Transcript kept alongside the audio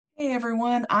Hey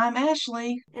everyone, I'm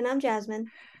Ashley, And I'm Jasmine.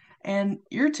 and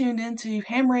you're tuned into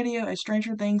Ham Radio, a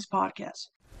Stranger Things podcast.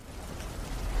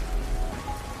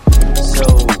 So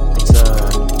it's a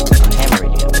ham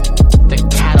radio. The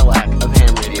Cadillac of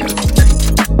ham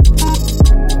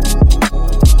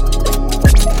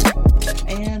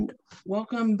radios. And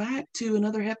welcome back to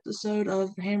another episode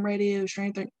of the Ham Radio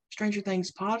Stranger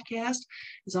Things podcast.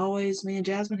 As always, me and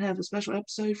Jasmine have a special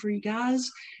episode for you guys.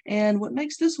 And what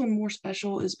makes this one more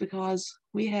special is because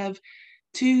we have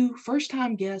two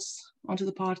first-time guests onto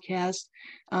the podcast,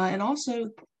 and also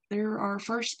they're our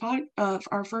first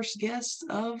guests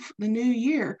of the new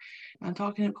year. I'm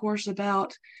talking, of course,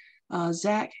 about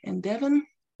Zach and Devin,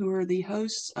 who are the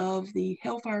hosts of the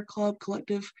Hellfire Club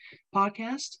Collective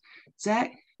podcast.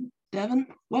 Zach, Devin,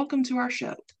 welcome to our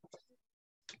show.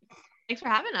 Thanks for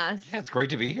having us. Yeah, it's great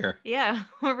to be here. Yeah,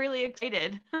 we're really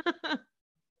excited.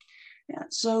 Yeah,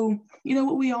 so,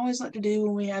 what we always like to do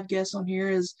when we have guests on here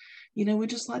is, we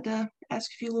just like to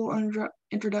ask a few little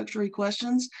introductory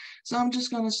questions. So I'm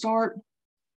just going to start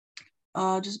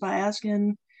just by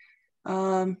asking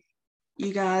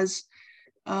you guys,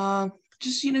 can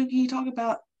you talk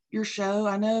about your show?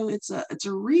 I know it's a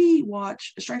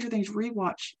rewatch, a Stranger Things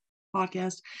rewatch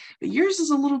podcast, but yours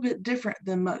is a little bit different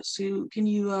than most. So can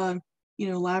you,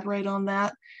 elaborate on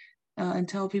that and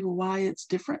tell people why it's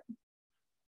different?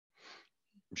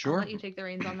 Sure. I'll let you take the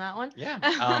reins on that one.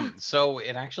 Yeah. So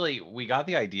we got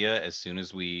the idea as soon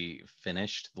as we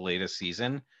finished the latest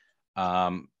season.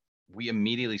 We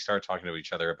immediately started talking to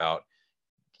each other about,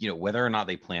 whether or not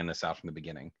they planned this out from the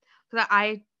beginning.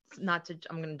 I'm going to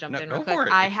jump in real quick.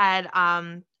 I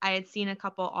had seen a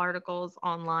couple articles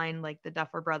online, like the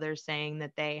Duffer Brothers saying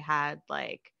that they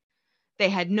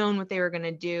had known what they were going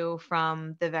to do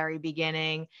from the very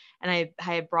beginning. And I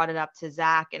had brought it up to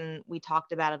Zach and we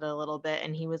talked about it a little bit.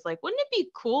 And he was like, wouldn't it be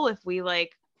cool if we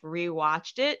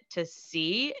rewatched it to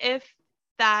see if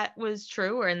that was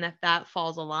true or if that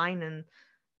falls a line? And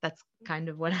that's kind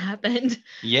of what happened.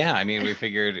 Yeah. I mean, we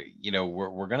figured,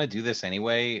 we're going to do this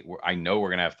anyway. I know we're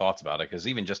going to have thoughts about it because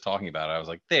even just talking about it, I was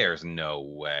like, there's no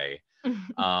way.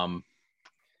 And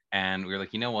we were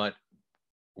like, you know what?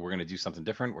 We're going to do something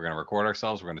different. We're going to record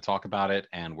ourselves. We're going to talk about it.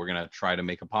 And we're going to try to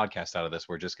make a podcast out of this.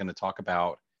 We're just going to talk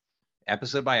about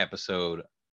episode by episode.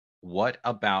 What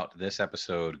about this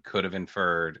episode could have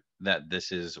inferred that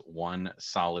this is one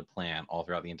solid plan all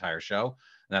throughout the entire show?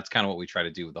 And that's kind of what we try to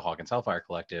do with the Hawkins Hellfire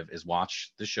Collective is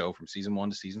watch the show from season 1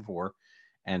 to season 4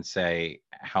 and say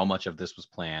how much of this was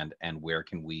planned and where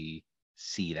can we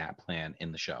see that plan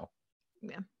in the show.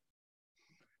 Yeah.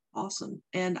 Awesome.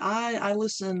 And I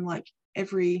listen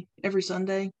every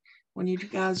Sunday when you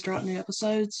guys drop new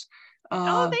episodes.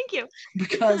 Thank you.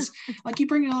 Because you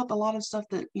bring up a lot of stuff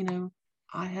that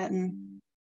I hadn't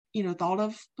thought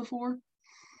of before.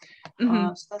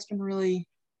 So that's been really,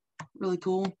 really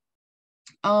cool.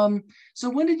 So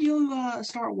when did you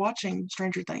start watching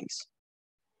Stranger Things?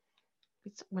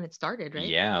 It's when it started, right?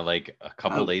 Yeah, a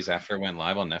couple days after it went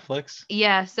live on Netflix.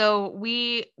 Yeah, so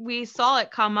we saw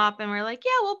it come up and we're like,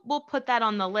 yeah, we'll put that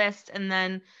on the list. And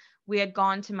then we had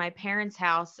gone to my parents'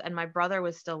 house and my brother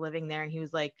was still living there and he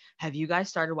was like, have you guys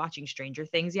started watching Stranger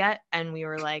Things yet? And we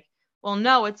were like, well,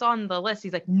 no, it's on the list.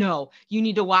 He's like, no, you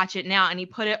need to watch it now. And he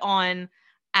put it on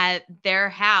at their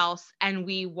house and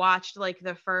we watched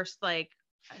the first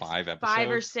 5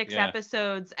 or 6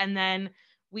 episodes. And then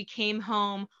we came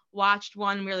home, watched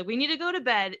one. We were like, we need to go to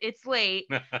bed. It's late.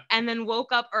 And then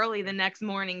woke up early the next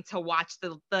morning to watch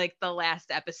the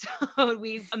last episode.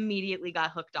 We immediately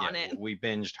got hooked on it. We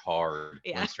binged hard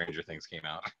when Stranger Things came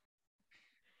out.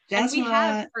 That's and we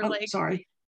have for sorry.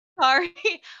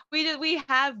 We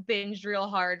have binged real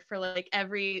hard for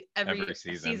every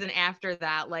season after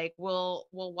that. We'll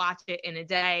watch it in a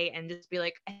day and just be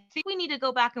like, I think we need to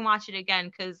go back and watch it again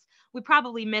because we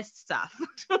probably missed stuff.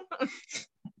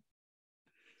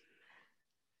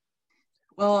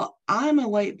 Well, I'm a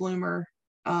late bloomer.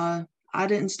 I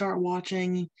didn't start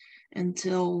watching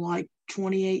until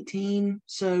 2018.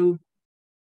 So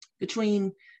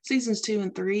between seasons 2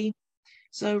 and 3.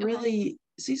 So really,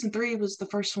 season 3 was the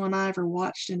first one I ever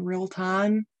watched in real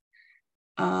time.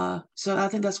 So I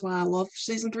think that's why I love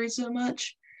season 3 so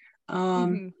much.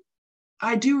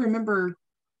 I do remember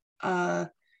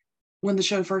when the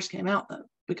show first came out though,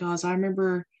 because I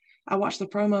remember I watched the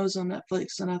promos on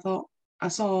Netflix and I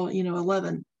saw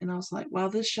 11 and I was like, wow,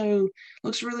 this show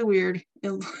looks really weird.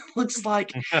 It looks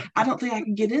like I don't think I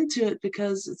can get into it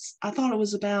because I thought it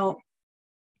was about,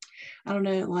 I don't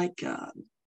know,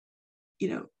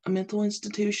 a mental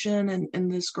institution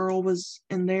and this girl was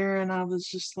in there and I was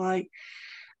just like,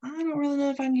 I don't really know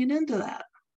if I can get into that.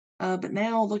 But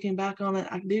now looking back on it,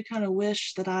 I do kind of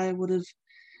wish that I would have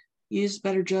used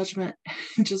better judgment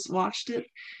and just watched it,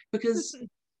 because,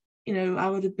 I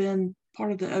would have been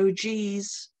part of the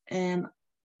OGs. And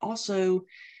also,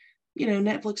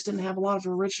 Netflix didn't have a lot of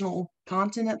original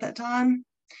content at that time.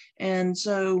 And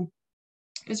so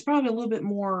it's probably a little bit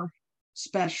more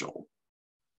special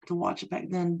to watch it back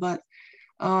then. But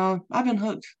I've been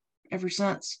hooked ever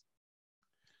since.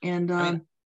 And I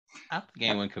don't think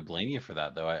anyone could blame you for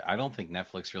that, though. I don't think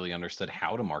Netflix really understood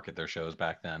how to market their shows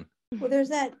back then. Well, there's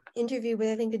that interview with,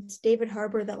 I think it's David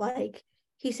Harbour, that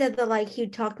he said that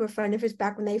he'd talked to a friend of his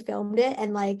back when they filmed it, and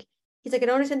he's like, I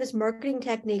don't understand this marketing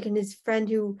technique, and his friend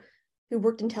who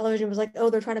worked in television was like, oh,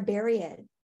 they're trying to bury it.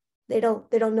 They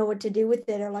don't know what to do with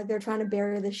it, or they're trying to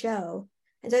bury the show.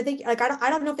 And so I think I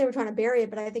don't know if they were trying to bury it,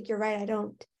 but I think you're right. I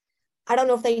don't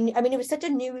know if they, I mean, it was such a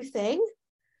new thing.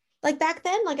 Back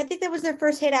then, I think that was their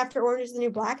first hit after Orange is the New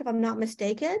Black, if I'm not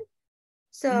mistaken.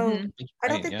 So I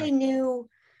don't think they knew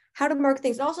how to market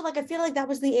things. And also, I feel like that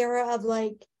was the era of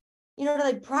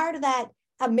prior to that,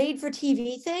 a made for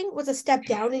TV thing was a step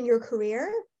down in your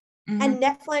career. Mm-hmm. And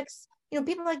Netflix,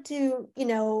 people like to,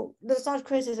 there's a lot of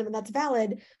criticism, and that's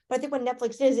valid. But I think what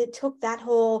Netflix did is it took that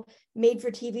whole made for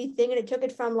TV thing, and it took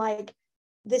it from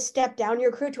this step down in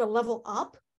your career to a level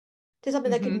up to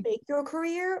something that could make your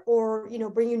career or,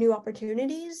 bring you new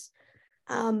opportunities.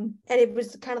 And it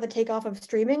was kind of the takeoff of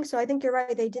streaming. So I think you're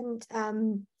right. They didn't,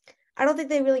 I don't think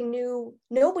they really knew,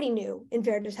 nobody knew, in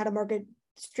fairness, how to market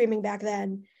streaming back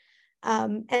then.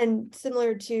 And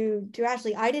similar to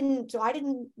Ashley, I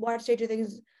didn't watch Stranger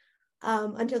Things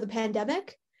until the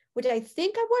pandemic, which I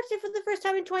think I watched it for the first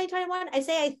time in 2021. I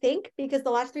say I think because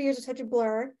the last 3 years are such a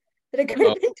blur that it could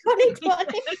have been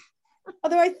 2020.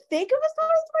 Although I think it was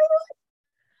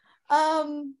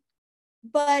 2021.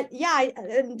 But yeah,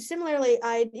 and similarly,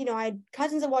 I had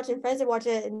cousins that watched it and friends that watched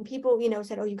it, and people,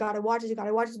 said, oh, you got to watch this.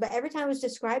 But every time it was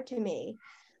described to me,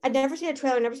 I'd never seen a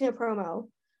trailer, never seen a promo.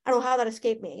 I don't know how that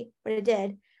escaped me, but it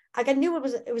did. I knew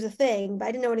it was a thing, but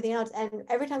I didn't know anything else. And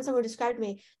every time someone described to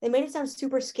me, they made it sound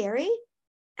super scary.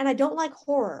 And I don't like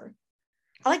horror.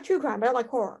 I like true crime, but I don't like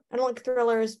horror. I don't like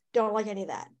thrillers, don't like any of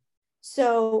that.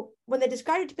 So when they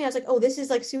described it to me, I was like, oh, this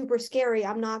is super scary.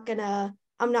 I'm not gonna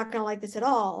like this at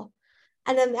all.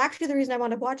 And then actually the reason I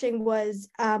wound up watching was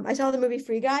I saw the movie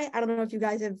Free Guy. I don't know if you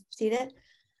guys have seen it.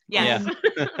 Yeah.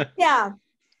 Yeah.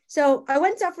 So I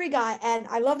went and saw Free Guy, and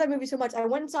I love that movie so much. I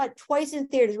went and saw it twice in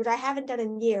theaters, which I haven't done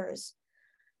in years.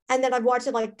 And then I've watched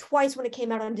it twice when it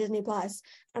came out on Disney Plus.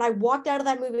 And I walked out of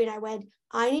that movie and I went,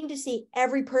 I need to see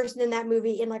every person in that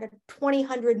movie in a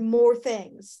 2,000 more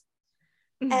things.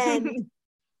 And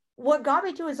what got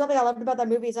me to is something I loved about that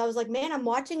movie is I was like, man, I'm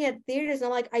watching it at theaters, and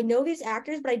I'm like, I know these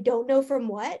actors, but I don't know from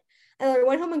what. And I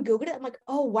went home and Googled it. I'm like,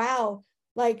 oh, wow.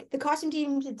 The costume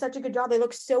team did such a good job. They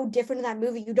look so different in that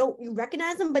movie. You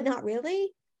recognize them, but not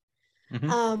really.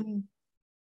 Mm-hmm.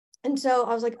 And so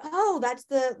I was like, oh, that's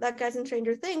that guy's in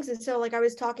Stranger Things. And so I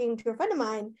was talking to a friend of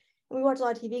mine, and we watched a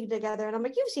lot of TV together, and I'm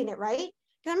like, you've seen it, right?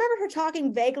 Because I remember her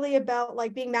talking vaguely about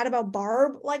being mad about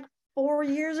Barb 4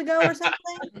 years ago or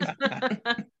something.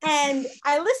 And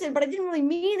I listened, but it didn't really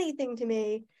mean anything to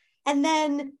me. And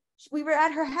then we were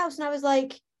at her house, and I was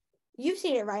like, you've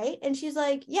seen it, right? And she's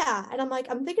like, yeah. And I'm like,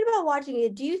 I'm thinking about watching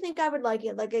it. Do you think I would like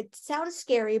it? It sounds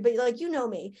scary, but you know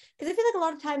me. Because I feel a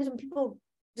lot of times when people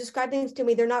describe things to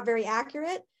me, they're not very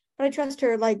accurate. But I trust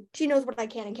her. She knows what I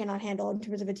can and cannot handle in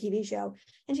terms of a TV show.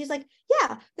 And she's like,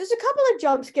 yeah, there's a couple of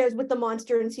jump scares with the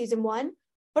monster in season 1.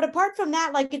 But apart from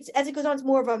that, it's as it goes on, it's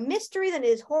more of a mystery than it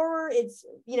is horror. It's,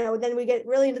 then we get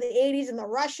really into the 80s and the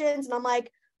Russians. And I'm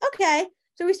like, okay.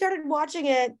 So we started watching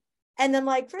it. And then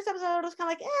first episode, I was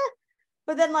kind of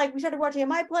But then we started watching at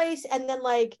my place. And then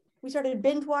we started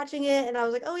binge watching it. And I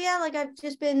was like, oh yeah, I've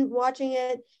just been watching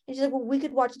it. And she's like, well, we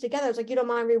could watch it together. I was like, you don't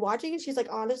mind rewatching it? She's like,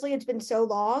 honestly, it's been so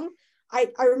long. I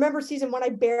remember season 1. I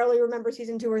barely remember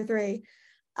season 2 or 3.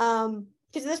 Because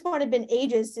at this point, it had been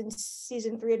ages since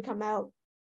season 3 had come out.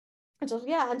 And so,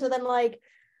 yeah. And so then,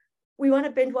 we wound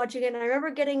up binge watching it. And I remember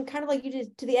getting kind of you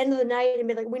did to the end of the night and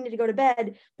be like, we need to go to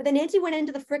bed. But then Nancy went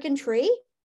into the freaking tree.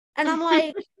 And I'm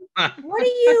like, what do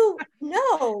you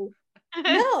know?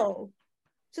 No.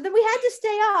 So then we had to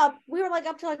stay up. We were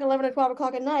up till 11 or 12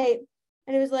 o'clock at night.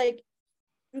 And it was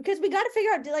because we got to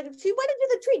figure out, she went into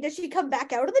the tree. Does she come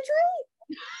back out of the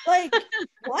tree?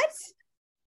 What?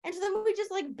 And so then we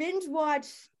just binge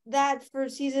watched that for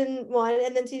season 1,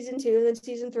 and then season 2, and then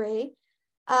season 3.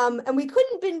 And we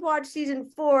couldn't binge watch season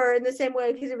 4 in the same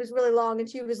way because it was really long, and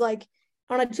she was on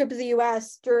a trip to the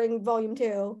US during volume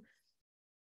 2.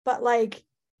 But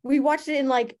we watched it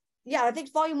in I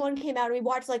think volume 1 came out, and we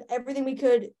watched everything we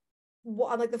could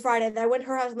on like the Friday. Then I went to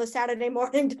her house on the Saturday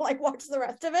morning to like watch the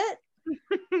rest of it.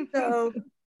 So,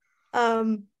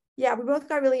 yeah, we both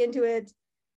got really into it,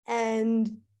 and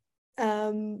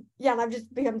yeah, and I've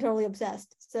just become totally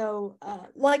obsessed. So,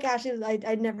 like Ashley,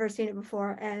 I'd never seen it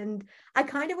before, and I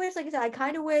kind of wish, like I said, I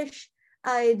kind of wish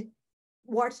I'd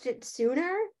watched it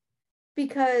sooner,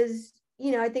 because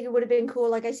I think it would have been cool.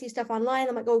 Like, I see stuff online,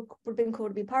 I'm like, oh, would have been cool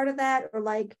to be part of that. Or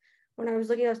like when I was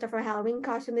looking at stuff for a Halloween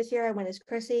costume this year, I went as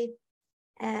Chrissy,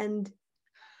 and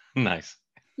nice.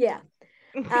 Yeah.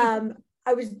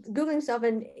 I was Googling stuff,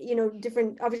 and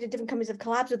different companies have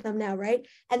collabs with them now, right?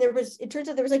 And it turns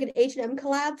out there was like an H&M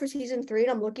collab for season 3,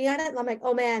 and I'm looking at it and I'm like,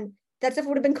 oh man, that stuff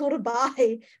would have been cool to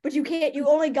buy, but you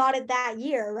only got it that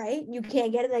year, right? You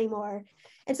can't get it anymore.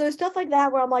 And so there's stuff like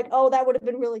that where I'm like, oh, that would have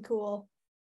been really cool.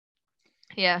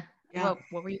 Yeah.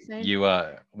 What were you saying?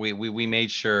 We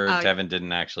made sure Devin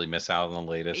didn't actually miss out on the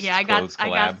latest clothes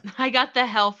collab. I got the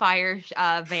Hellfire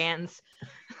Vans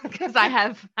because I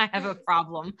have a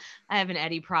problem. I have an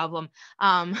Eddie problem.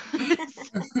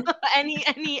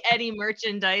 Any Eddie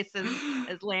merchandise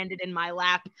has landed in my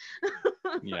lap.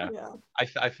 Yeah.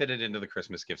 I fitted into the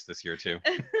Christmas gifts this year too.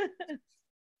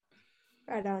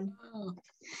 Right on.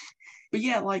 But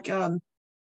yeah, like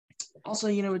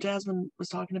also, what Jasmine was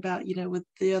talking about, with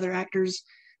the other actors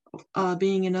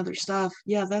being in other stuff.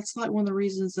 Yeah, that's like one of the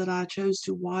reasons that I chose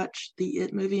to watch the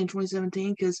It movie in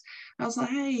 2017, because I was like,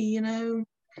 hey,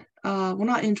 well,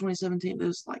 not in 2017, but it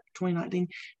was like 2019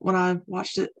 when I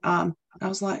watched it. I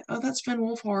was like, oh, that's Finn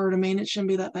Wolfhard. I mean, it shouldn't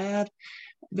be that bad.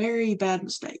 Very bad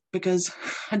mistake, because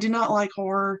I do not like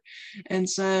horror, and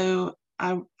so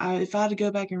I if I had to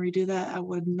go back and redo that, I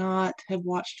would not have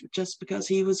watched it just because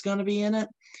he was going to be in it.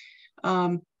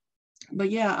 But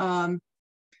yeah,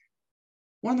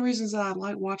 one of the reasons that I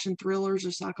like watching thrillers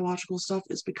or psychological stuff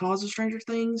is because of Stranger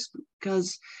Things,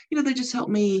 because they just help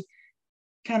me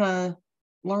kind of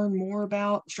learn more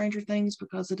about Stranger Things,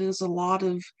 because it is a lot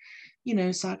of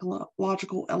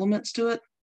psychological elements to it.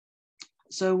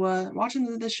 So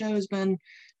watching this show has been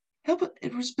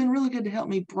really good to help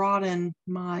me broaden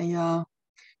my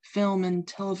film and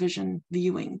television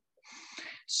viewing.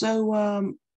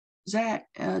 So Zach,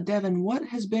 Devin, what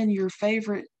has been your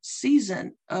favorite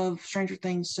season of Stranger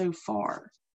Things so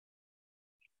far?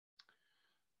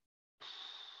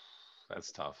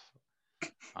 That's tough.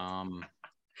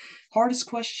 Hardest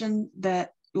question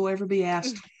that will ever be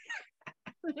asked.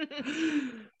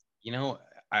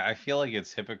 I feel like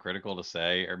it's hypocritical to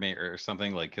say, or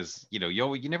something like, because you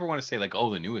never want to say like,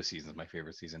 oh, the newest season is my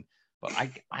favorite season, but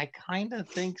I kind of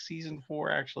think season 4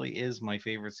 actually is my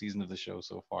favorite season of the show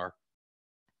so far.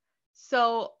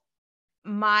 So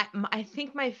I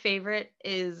think my favorite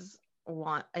is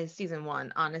season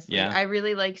 1, honestly. Yeah. I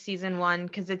really like season 1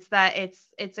 because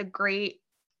it's a great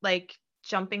like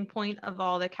jumping point of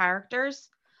all the characters.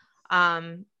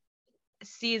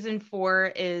 Season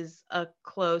 4 is a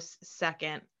close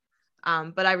second.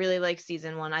 But I really like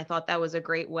season 1. I thought that was a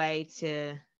great way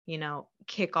to,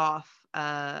 kick off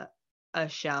a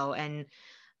show, and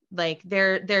like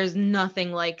there's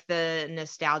nothing like the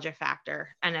nostalgia factor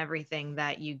and everything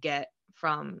that you get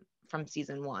from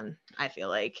season 1, I feel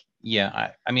like.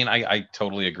 Yeah, I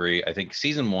totally agree. I think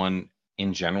season 1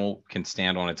 in general can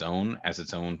stand on its own as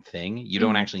its own thing. You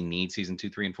don't actually need season 2,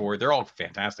 3, and 4. They're all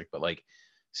fantastic, but like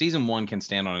season 1 can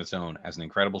stand on its own as an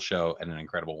incredible show and an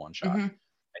incredible one shot. I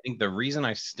think the reason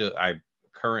I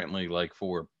currently like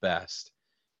 4 best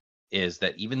is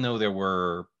that even though there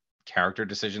were character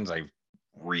decisions I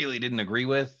really didn't agree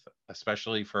with,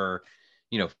 especially for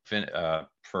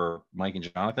for Mike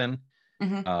and Jonathan,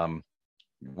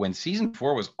 when season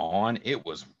 4 was on, it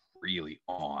was really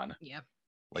on. Yeah.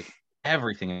 Like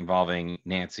everything involving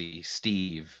Nancy,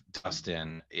 Steve,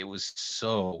 Dustin, it was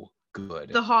so good.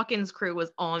 The Hawkins crew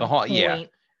was on point. Yeah.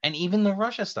 And even the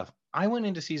Russia stuff. I went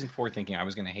into season 4 thinking I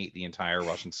was going to hate the entire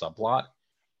Russian subplot.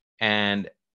 And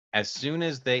as soon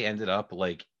as they ended up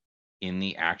like in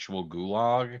the actual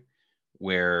gulag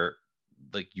where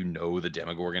like the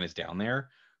Demogorgon is down there,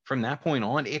 from that point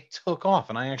on, it took off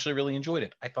and I actually really enjoyed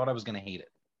it. I thought I was going to hate it.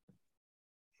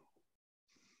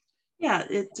 Yeah,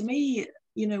 to me,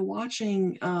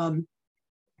 watching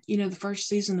the first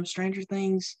season of Stranger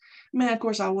Things. I mean, of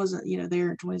course, I wasn't, there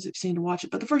in 2016 to watch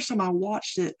it, but the first time I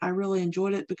watched it, I really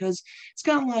enjoyed it because it's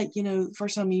kind of like, the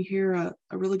first time you hear a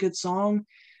really good song.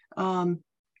 And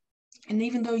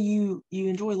even though you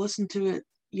enjoy listening to it,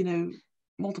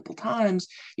 multiple times,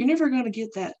 you're never going to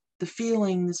get the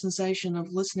feeling, the sensation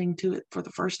of listening to it for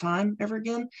the first time ever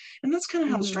again. And that's kind of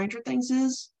how Stranger Things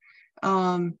is.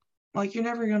 Like you're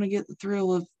never going to get the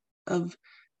thrill of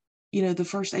the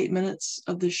first 8 minutes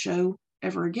of this show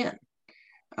ever again.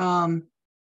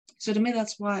 So to me,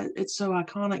 that's why it's so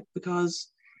iconic,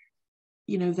 because,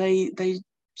 they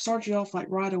start you off like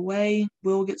right away.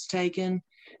 Will gets taken,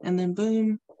 and then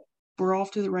boom, we're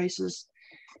off to the races.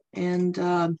 And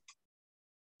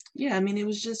yeah, I mean, it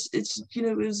was just, it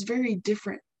was a very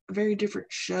different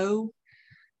show.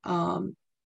 And,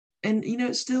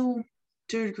 it still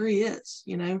to a degree is,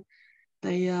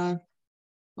 they,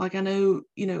 like, I know,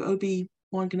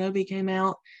 Obi-Wan Kenobi came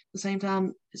out the same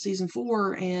time as season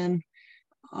 4, and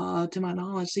to my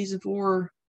knowledge, season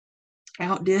 4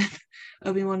 outdid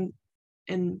Obi-Wan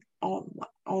in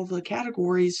all the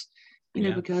categories,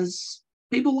 because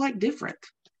people like different,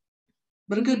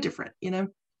 but a good different,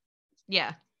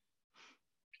 Yeah.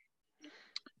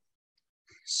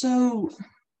 So,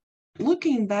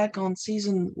 looking back on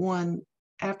season 1,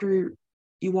 after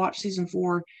you watch season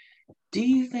 4, do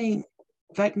you think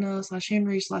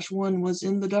Vecna/Henry/1 was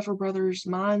in the Duffer Brothers'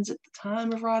 minds at the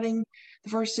time of writing the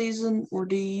first season, or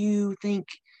do you think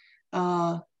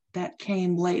that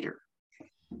came later?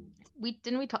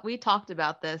 We talked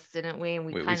about this, didn't we? And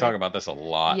we talk about this a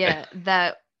lot. Yeah,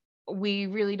 that we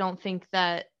really don't think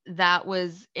that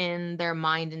was in their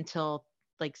mind until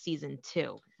like season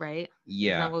 2, right?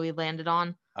 Yeah. Isn't that what we landed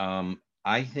on?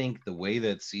 I think the way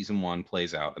that season 1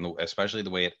 plays out, and especially the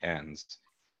way it ends,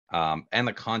 and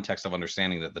the context of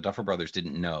understanding that the Duffer Brothers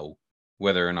didn't know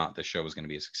whether or not the show was going to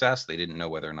be a success. They didn't know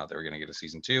whether or not they were going to get a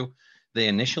season 2. They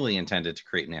initially intended to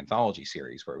create an anthology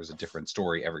series where it was a different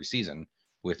story every season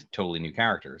with totally new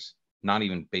characters, not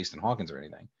even based in Hawkins or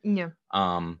anything. Yeah.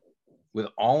 With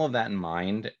all of that in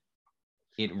mind,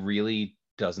 it really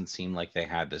doesn't seem like they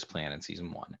had this plan in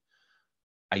season 1.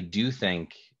 I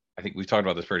think we've talked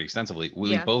about this pretty extensively.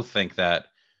 We both think that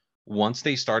once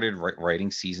they started writing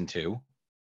season 2,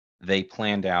 they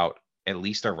planned out at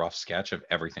least a rough sketch of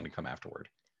everything to come afterward.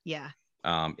 Yeah.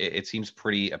 It seems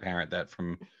pretty apparent that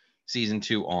from season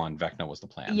 2 on, Vecna was the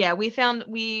plan. Yeah, we found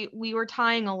we were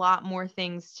tying a lot more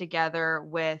things together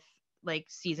with like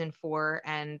season 4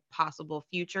 and possible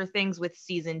future things with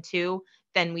season 2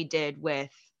 than we did with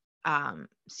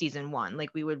season 1. Like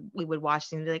we would watch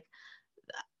things like,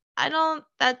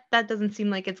 that doesn't seem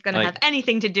like it's gonna have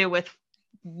anything to do with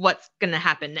what's gonna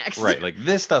happen next. Right, like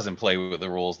this doesn't play with the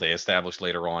rules they established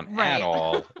later on at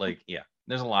all. Like, yeah,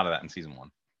 there's a lot of that in season 1.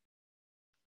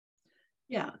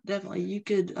 Yeah, definitely. You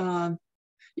could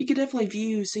definitely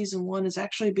view season 1 as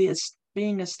actually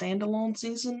being a standalone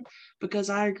season, because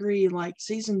I agree, like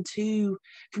season 2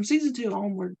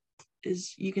 onward,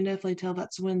 is, you can definitely tell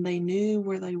that's when they knew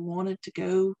where they wanted to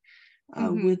go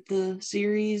with the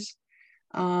series.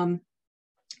 But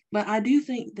I do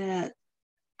think that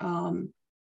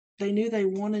they knew they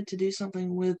wanted to do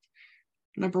something with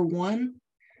number 1,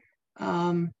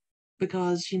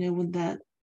 because, when that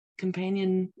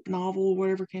companion novel,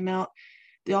 whatever, came out,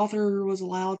 the author was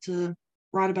allowed to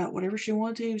write about whatever she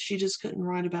wanted to. She just couldn't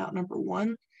write about number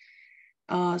 1.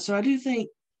 So I do think,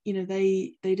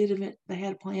 they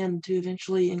had a plan to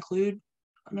eventually include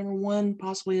number 1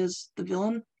 possibly as the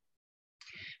villain.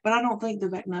 But I don't think the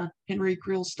Vecna Henry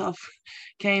Creel stuff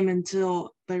came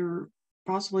until they were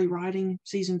possibly writing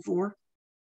season 4.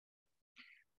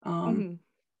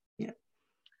 Yeah.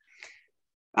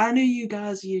 I knew you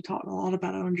talked a lot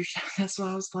about it on your show. That's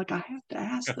why I was like, I have to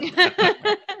ask them.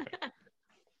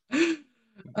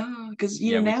 Because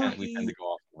now we tend to go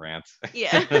off rants.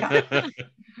 Yeah.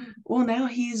 Well, now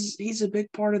he's a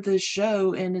big part of this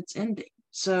show, and it's ending,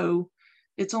 so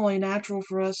it's only natural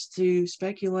for us to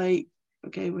speculate.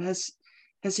 Okay,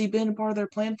 has he been a part of their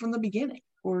plan from the beginning,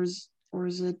 or is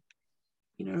it,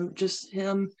 just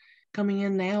him coming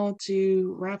in now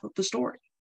to wrap up the story?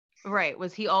 Right.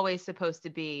 Was he always supposed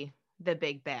to be the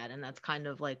big bad? And that's kind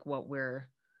of like what we're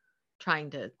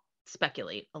trying to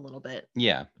speculate a little bit.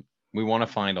 Yeah. We want to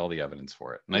find all the evidence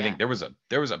for it. And I think there was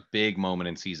a big moment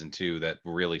in season 2 that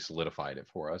really solidified it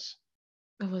for us.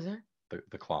 Oh, was there?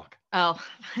 The clock. Oh,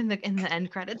 in the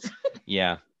end credits.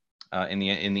 Yeah. In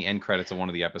the end credits of one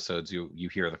of the episodes, you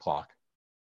hear the clock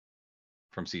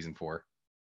from season 4.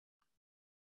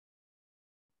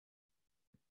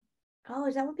 Oh,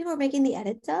 is that what people are making the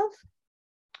edits of?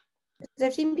 Because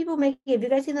I've seen people making. Have you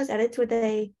guys seen those edits where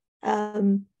they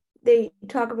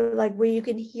talk about like where you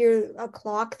can hear a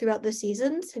clock throughout the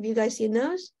seasons? Have you guys seen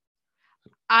those?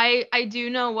 I do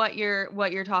know what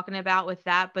you're talking about with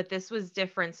that, but this was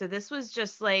different. So this was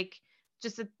just the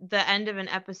end of an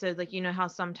episode. Like, how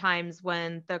sometimes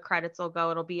when the credits will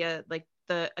go, it'll be a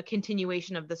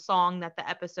continuation of the song that the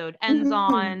episode ends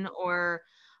on, or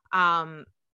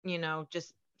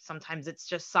just sometimes it's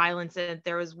just silence. And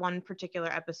there was one particular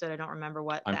episode, I don't remember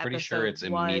what. I'm pretty sure it's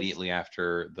immediately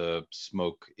after the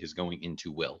smoke is going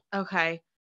into Will. Okay.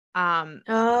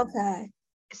 Okay.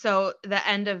 So the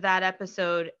end of that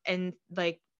episode, and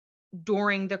like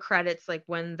during the credits, like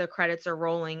when the credits are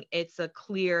rolling, it's a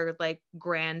clear like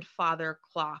grandfather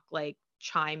clock, like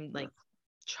chime.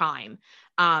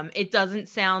 It doesn't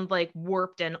sound like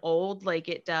warped and old like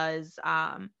it does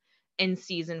in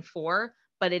season 4,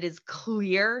 but it is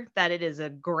clear that it is a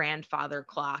grandfather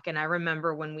clock. And I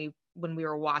remember when we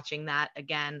were watching that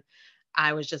again,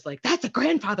 I was just like, that's a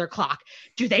grandfather clock.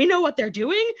 Do they know what they're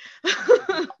doing?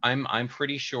 I'm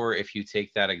pretty sure if you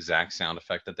take that exact sound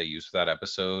effect that they used for that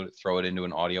episode, throw it into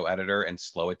an audio editor and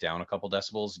slow it down a couple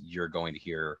decibels, you're going to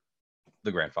hear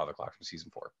the grandfather clock from season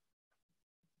 4.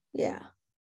 Yeah.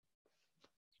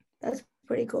 That's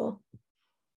pretty cool.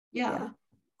 Yeah.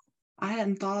 I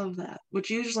hadn't thought of that, which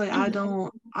usually I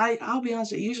don't. I'll be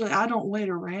honest, usually I don't wait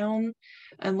around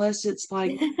unless it's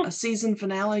like a season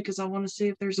finale because I want to see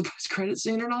if there's a post-credit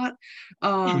scene or not.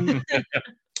 But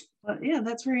yeah,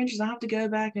 that's very interesting. I have to go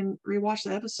back and rewatch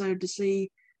the episode to see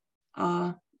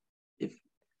if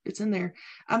it's in there.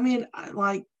 I mean,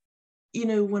 like, you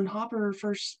know, when Hopper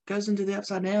first goes into the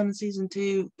Upside Down in season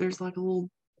 2, there's like a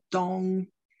little dong,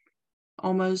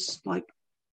 almost like.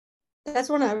 That's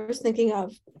one I was thinking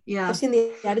of. Yeah. I've seen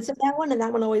the edits of that one, and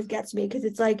that one always gets me because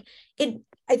it's like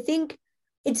I think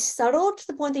it's subtle to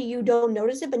the point that you don't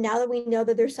notice it, but now that we know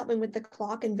that there's something with the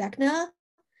clock and Vecna,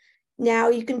 now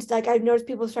you can, like, I've noticed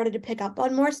people started to pick up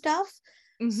on more stuff.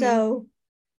 Mm-hmm. So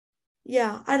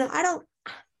yeah, I'm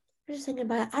just thinking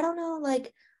about it. I don't know,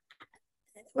 like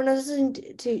when I was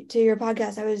listening to your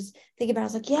podcast, I was thinking about it.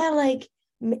 I was like, yeah, like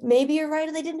maybe you're right,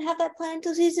 and they didn't have that plan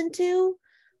until season 2.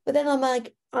 But then I'm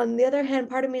like, on the other hand,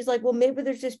 part of me is like, well, maybe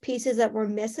there's just pieces that we're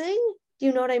missing. Do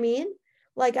you know what I mean?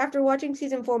 Like after watching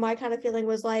season 4, my kind of feeling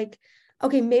was like,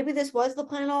 okay, maybe this was the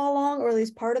plan all along, or at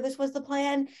least part of this was the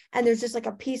plan, and there's just like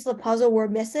a piece of the puzzle we're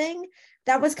missing.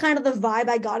 That was kind of the vibe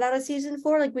I got out of season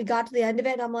 4. Like we got to the end of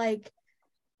it, and I'm like,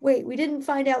 wait, we didn't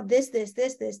find out this.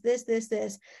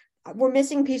 We're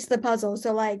missing piece of the puzzle.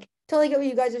 So like, totally get what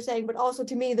you guys are saying, but also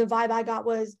to me, the vibe I got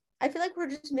was, I feel like we're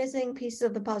just missing pieces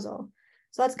of the puzzle.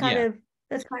 So that's kind of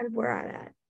where I'm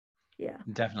at. Yeah.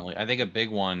 Definitely. I think a big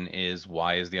one is,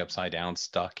 why is the Upside Down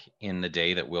stuck in the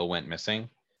day that Will went missing?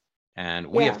 And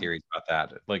we have theories about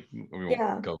that. Like, we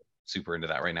won't go super into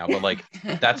that right now, but like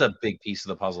that's a big piece of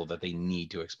the puzzle that they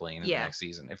need to explain in the next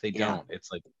season. If they don't, it's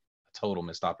like a total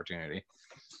missed opportunity.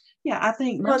 Yeah, I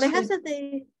think well, they have said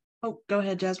they. Oh, go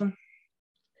ahead, Jasmine.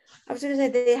 I was going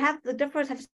to say the difference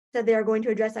have said they are going to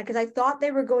address that, because I thought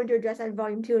they were going to address that in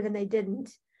volume 2 and then they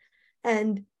didn't.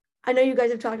 And I know you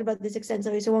guys have talked about this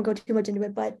extensively, so I won't go too much into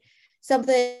it, but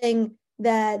something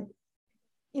that,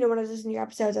 you know, when I was listening to your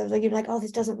episodes, I was like, you're like, oh,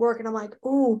 this doesn't work. And I'm like,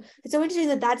 ooh, it's so interesting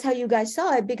that that's how you guys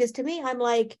saw it, because to me, I'm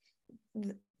like,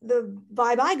 the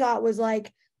vibe I got was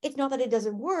like, it's not that it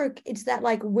doesn't work. It's that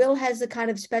like Will has a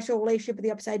kind of special relationship with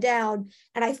the Upside Down.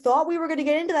 And I thought we were going to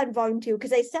get into that in volume 2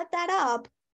 because they set that up.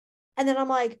 And then I'm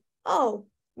like, oh,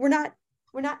 we're not,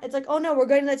 it's like, oh no, we're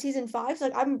going to that season 5. So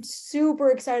like, I'm super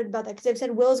excited about that because they've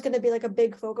said Will's going to be like a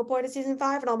big focal point of season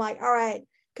 5. And I'm like, all right,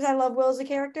 because I love Will as a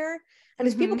character. And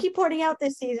as people keep pointing out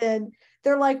this season,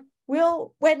 they're like,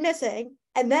 Will went missing,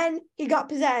 and then he got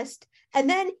possessed, and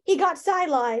then he got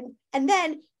sidelined, and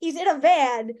then he's in a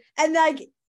van. And like,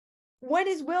 when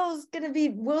is Will's going to be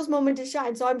Will's moment to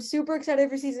shine? So I'm super excited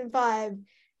for season 5.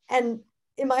 And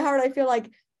in my heart, I feel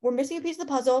like we're missing a piece of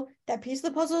the puzzle. That piece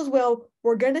of the puzzle is Will.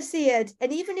 We're going to see it.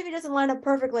 And even if it doesn't line up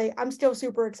perfectly, I'm still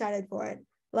super excited for it.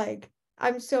 Like,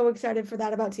 I'm so excited for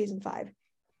that about season 5.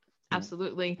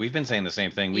 Absolutely. We've been saying the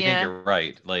same thing. We think you're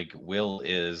right. Like, Will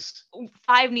is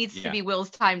 5 needs to be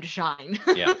Will's time to shine.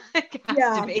 Yeah. It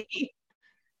has to be.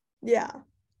 Yeah.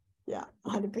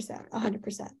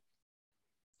 100%.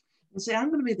 See, I'm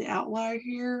going to be the outlier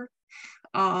here.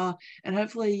 And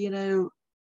hopefully, you know,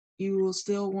 you will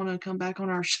still want to come back on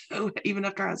our show even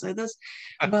after I say this.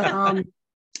 But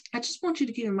I just want you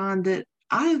to keep in mind that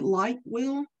I like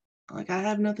Will. Like, I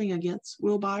have nothing against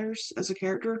Will Byers as a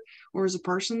character or as a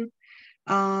person.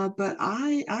 But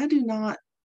I do not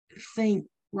think,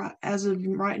 right as of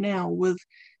right now, with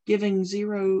giving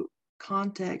zero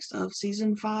context of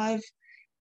season 5,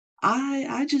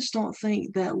 I just don't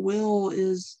think that Will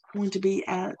is going to be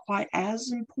quite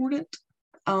as important.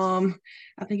 I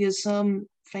think as some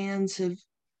fans have,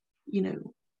 you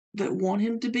know, that want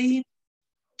him to be.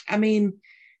 I mean,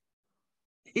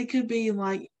 it could be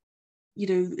like, you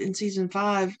know, in season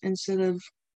 5, instead of,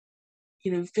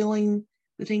 you know, feeling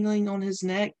the tingling on his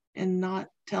neck and not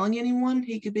telling anyone,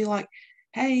 he could be like,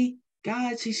 hey,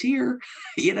 guys, he's here.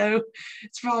 You know,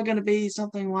 it's probably going to be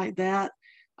something like that.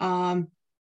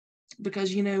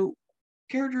 Because, you know,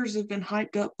 characters have been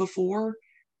hyped up before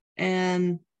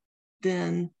and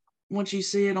then once you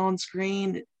see it on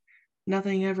screen,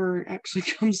 nothing ever actually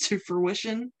comes to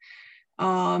fruition.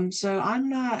 So I'm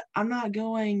not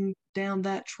going down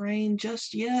that train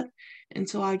just yet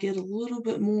until I get a little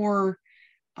bit more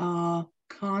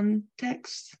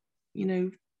context,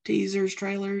 teasers,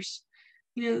 trailers,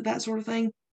 that sort of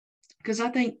thing. Because I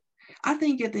think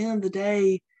at the end of the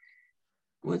day,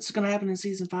 what's going to happen in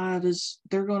season 5 is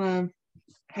they're going to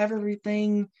have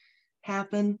everything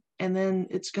happen, and then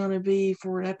it's going to be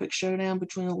for an epic showdown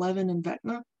between Eleven and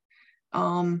Vecna.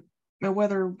 Now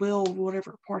whether Will,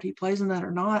 whatever part he plays in that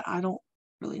or not, I don't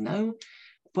really know.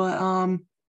 But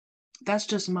that's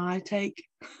just my take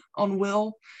on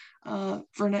Will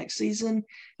for next season,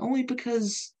 only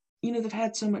because they've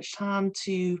had so much time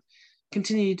to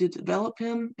continue to develop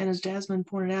him, and as Jasmine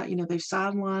pointed out, they've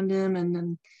sidelined him, and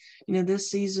then this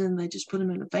season they just put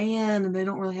him in a van and they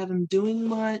don't really have him doing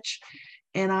much.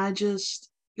 And I just,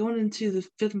 going into the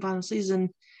 5th and final season,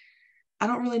 I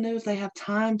don't really know if they have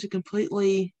time to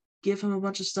completely give him a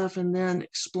bunch of stuff and then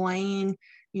explain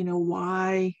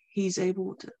why he's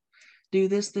able to do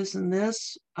this, and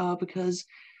this, because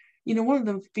one of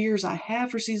the fears I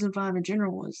have for season 5 in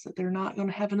general is that they're not going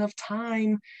to have enough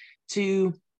time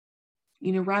to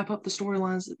wrap up the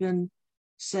storylines that have been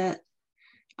set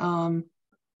in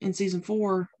season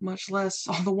 4, much less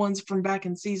all the ones from back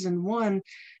in season 1,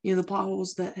 the plot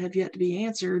holes that have yet to be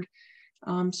answered.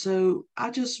 So I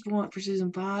just want for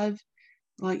season 5,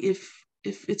 like if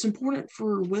it's important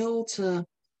for Will to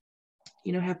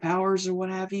have powers or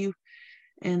what have you,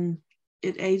 and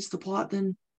it aids the plot,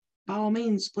 then by all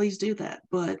means, please do that.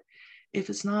 But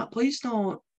if it's not, please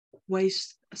don't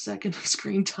waste a second of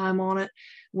screen time on it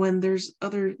when there's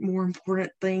other more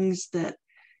important things that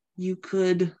you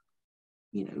could,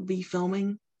 be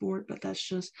filming for it. But that's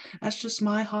just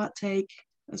my hot take.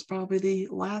 That's probably the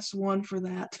last one for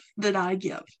that I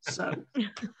give. So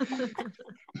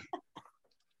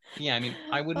yeah, I mean,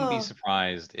 I wouldn't be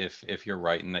surprised if you're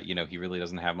right in that, he really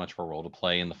doesn't have much of a role to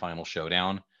play in the final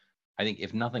showdown. I think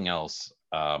if nothing else,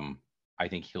 I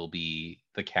think he'll be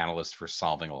the catalyst for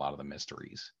solving a lot of the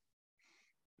mysteries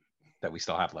that we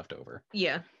still have left over.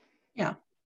 Yeah. Yeah.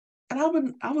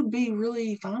 And I would be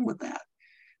really fine with that.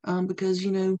 Because,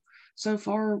 so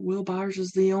far Will Byers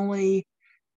is the only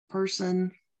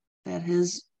person that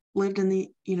has lived in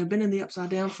the, been in the Upside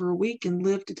Down for a week and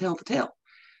lived to tell the tale.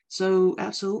 So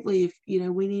absolutely, if,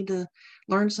 we need to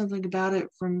learn something about it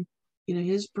from,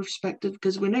 his perspective,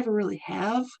 because we never really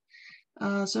have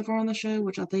so far on the show,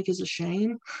 which I think is a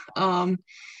shame.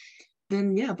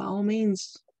 Then yeah, by all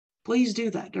means, please do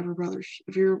that, Duffer Brothers.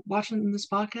 If you're watching this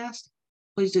podcast,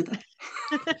 please do that.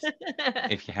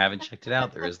 If you haven't checked it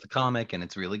out, there is the comic and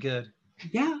it's really good.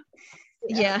 Yeah.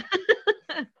 Yeah.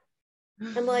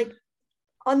 And like,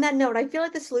 on that note, I feel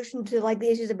like the solution to like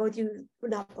the issues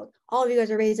that all of you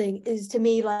guys are raising is, to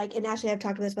me, like, and Ashley, I've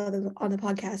talked about this on the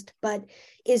podcast, but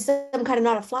is some kind of,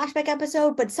 not a flashback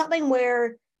episode, but something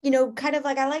where, kind of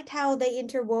like, I liked how they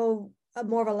interwove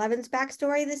more of Eleven's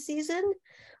backstory this season,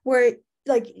 where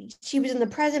like she was in the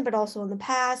present but also in the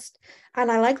past,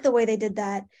 and I like the way they did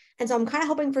that. And so I'm kind of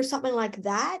hoping for something like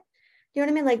that. You know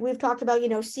what I mean? Like we've talked about,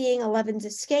 seeing Eleven's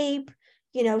escape,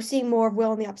 seeing more of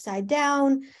Will in the Upside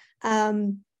Down.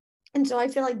 And so I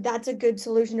feel like that's a good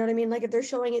solution. You know what I mean? Like if they're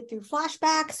showing it through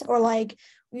flashbacks, or like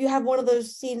you have one of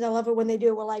those scenes, I love it when they do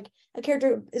it, where like a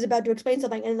character is about to explain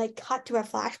something and they cut to a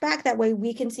flashback. That way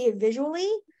we can see it visually.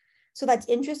 So that's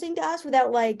interesting to us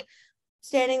without like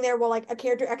standing there while like a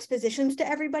character expositions to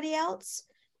everybody else.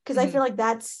 Because I feel like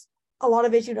that's a lot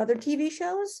of issue in other TV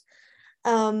shows.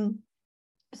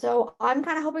 So I'm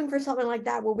kind of hoping for something like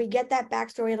that, where we get that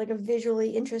backstory in like a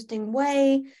visually interesting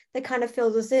way that kind of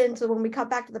fills us in. So when we cut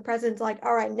back to the present, it's like,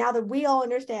 all right, now that we all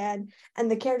understand and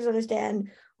the characters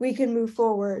understand, we can move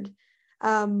forward.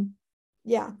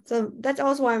 Yeah, so that's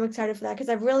also why I'm excited for that, because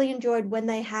I've really enjoyed when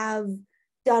they have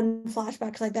done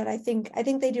flashbacks like that. I think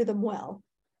they do them well.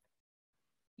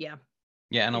 Yeah.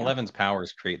 Yeah, and Eleven's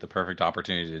powers create the perfect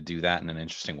opportunity to do that in an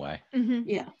interesting way. Mm-hmm.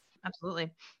 Yeah,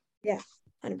 absolutely. Yeah,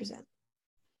 100%.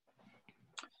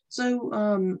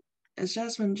 So, as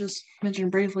Jasmine just mentioned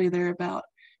briefly there about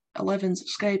Eleven's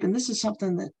escape, and this is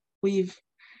something that we've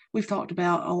talked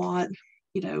about a lot,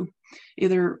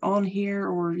 either on here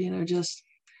or just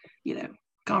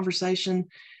conversation.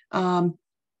 So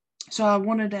I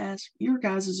wanted to ask your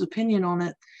guys' opinion on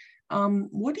it.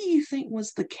 What do you think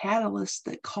was the catalyst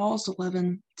that caused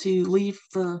Eleven to leave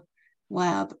the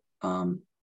lab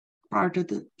prior to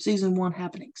the season 1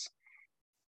 happenings?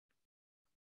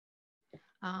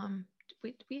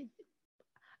 We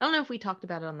I don't know if we talked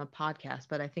about it on the podcast,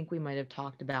 but I think we might have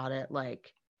talked about it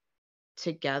like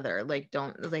together. Like,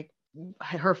 don't, like,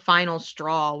 her final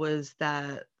straw was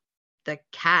the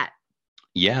cat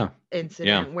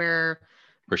incident where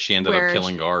she ended up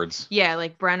killing guards. Yeah,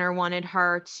 like Brenner wanted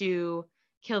her to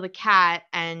kill the cat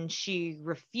and she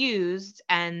refused,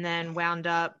 and then wound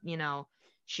up,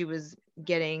 she was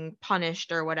getting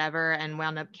punished or whatever, and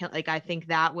wound up like, I think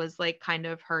that was like kind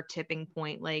of her tipping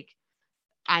point, like,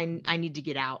 I need to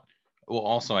get out. Well,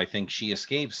 also I think she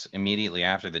escapes immediately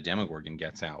after the Demogorgon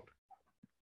gets out.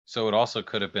 So it also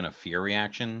could have been a fear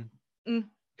reaction,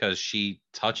 because she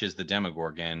touches the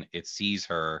Demogorgon, it sees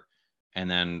her, and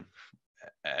then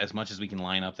as much as we can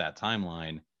line up that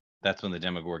timeline, that's when the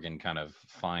Demogorgon kind of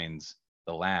finds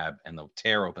the lab and the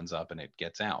tear opens up and it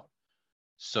gets out.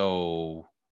 So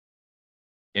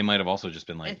it might have also just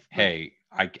been like, hey,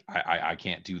 I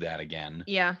can't do that again.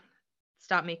 Yeah.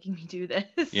 Stop making me do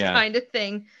this kind of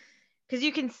thing. Because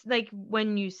you can, like,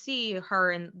 when you see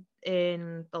her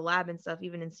in the lab and stuff,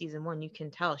 even in season 1, you can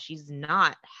tell she's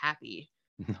not happy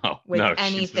with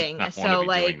anything. So,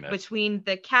 like, between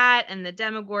the cat and the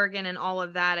Demogorgon and all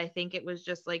of that, I think it was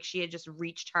just like she had just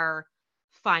reached her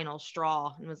final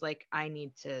straw and was like, I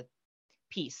need to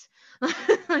peace.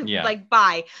 Like,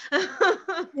 bye.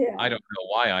 I don't know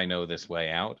why I know this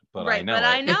way out, but I know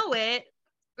I know it.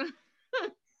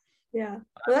 Yeah.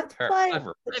 Well, that's why I've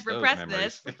repressed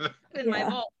this in my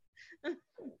vault.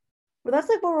 Well, that's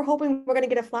like what we're hoping we're going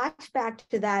to get a flashback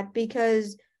to that,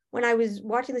 because when I was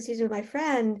watching the season with my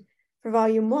friend for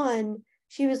volume 1,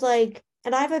 she was like,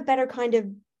 and I have a better kind of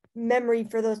memory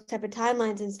for those type of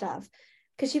timelines and stuff.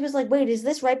 Because she was like, wait, is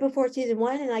this right before season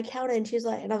 1? And I counted, and she's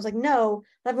like, and I was like, no,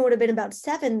 11 would have been about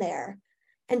 7 there.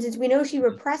 And since we know she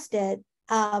repressed it,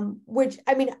 which,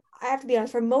 I mean, I have to be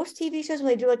honest, for most TV shows, when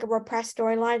they do like a repressed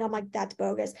storyline, I'm like, that's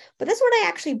bogus. But this one I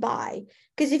actually buy.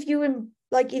 Because if you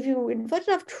inflict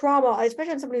enough trauma,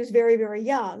 especially on somebody who's very, very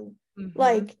young,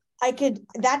 like,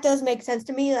 that does make sense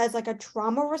to me as like a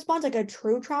trauma response, like a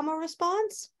true trauma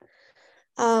response.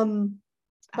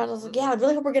 But I was like, yeah, I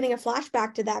really hope we're getting a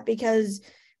flashback to that, because,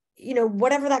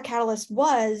 whatever that catalyst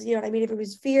was, you know what I mean? If it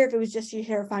was fear, if it was just she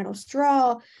hit her final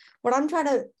straw, what I'm trying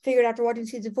to figure out after watching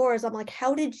season 4 is I'm like,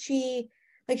 how did she,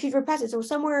 like, she's repressed it. So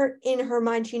somewhere in her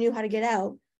mind, she knew how to get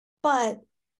out. But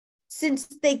since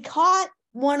they caught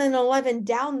 1 and 11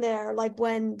 down there, like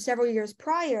when several years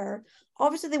prior,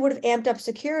 obviously they would have amped up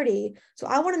security. So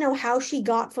I want to know how she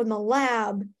got from the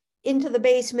lab into the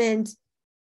basement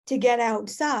to get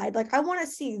outside. Like, I want to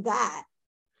see that,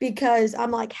 because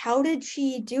I'm like, how did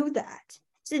she do that?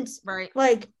 Since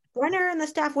like Brenner and the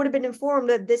staff would have been informed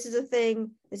that this is a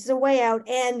thing, this is a way out,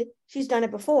 and she's done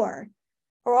it before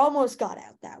or almost got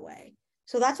out that way.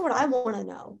 So that's what I want to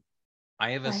know.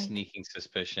 I have a sneaking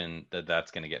suspicion that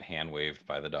that's going to get hand waved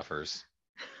by the Duffers.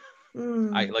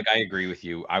 I agree with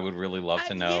you. I would really love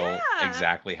to know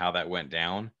exactly how that went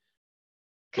down.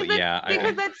 But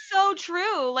because that's so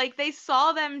true. Like, they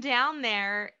saw them down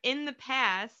there in the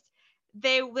past.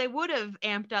 They would have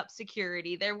amped up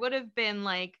security. There would have been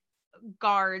like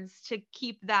guards to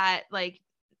keep that, like,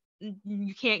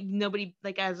 you can't, nobody,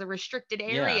 like, as a restricted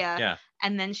area.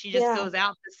 And then she just goes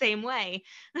out the same way.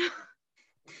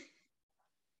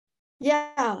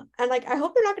 And like, I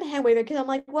hope they're not going to hand wave it, because I'm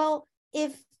like, well,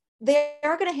 if they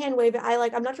are going to hand wave it,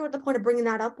 I'm not sure what the point of bringing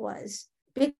that up was,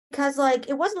 because like,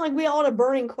 it wasn't like we all had a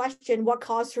burning question, what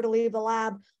caused her to leave the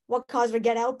lab, what caused her to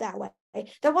get out that way.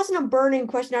 That wasn't a burning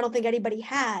question I don't think anybody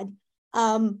had.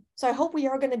 So I hope we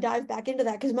are going to dive back into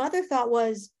that, because my other thought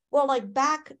was, well, like,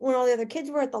 back when all the other kids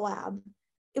were at the lab,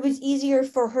 it was easier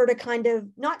for her to kind of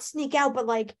not sneak out, but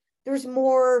like, there's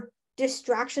more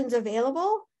distractions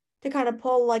available to kind of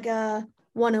pull like a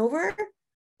one over.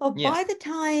 But by the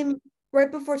time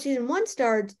right before season 1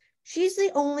 starts, she's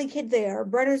the only kid there.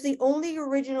 Brenner's the only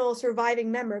original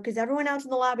surviving member, because everyone else in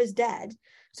the lab is dead.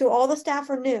 So all the staff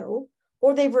are new,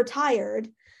 or they've retired.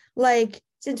 Like,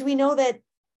 since we know that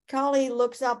Kali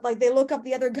looks up, like, they look up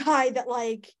the other guy that,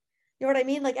 like, you know what I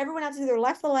mean? Like, everyone else either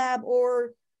left the lab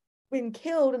or been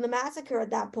killed in the massacre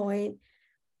at that point.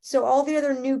 So all the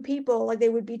other new people, like, they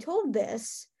would be told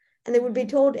this, and they would be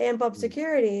told to amp up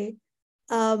security.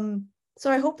 So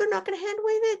I hope they're not going to hand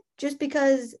wave it, just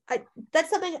because that's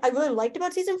something I really liked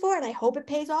about season 4, and I hope it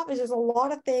pays off. Is there's a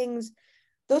lot of things,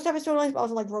 those type of storylines, but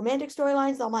also like romantic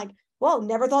storylines. I'm like, whoa,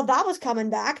 never thought that was coming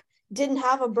back. Didn't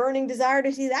have a burning desire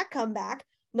to see that come back.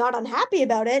 Not unhappy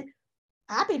about it.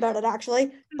 Happy about it,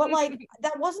 actually. But like,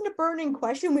 that wasn't a burning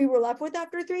question we were left with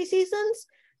after 3 seasons.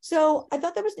 So I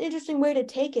thought that was an interesting way to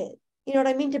take it. You know what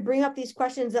I mean? To bring up these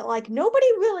questions that like nobody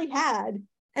really had,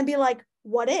 and be like,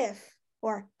 what if?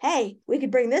 Or, hey, we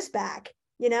could bring this back,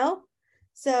 you know?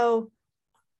 So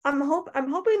I'm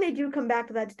hoping they do come back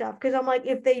to that stuff, because I'm like,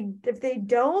 if they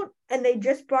don't, and they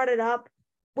just brought it up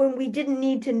when we didn't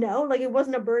need to know, like it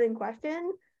wasn't a burning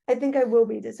question, I think I will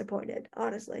be disappointed,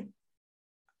 honestly.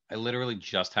 I literally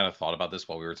just had a thought about this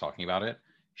while we were talking about it.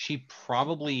 She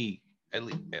probably, at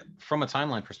least from a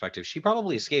timeline perspective, she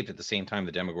probably escaped at the same time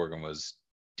the Demogorgon was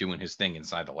doing his thing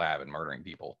inside the lab and murdering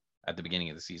people at the beginning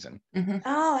of the season. Mm-hmm.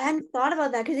 Oh, I hadn't thought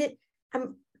about that, because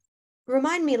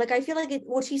remind me, like I feel like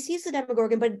she sees the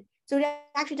Demogorgon, but so it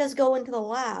actually does go into the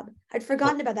lab. I'd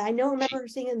forgotten about that. I don't remember her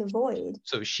seeing it in the void.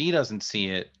 So she doesn't see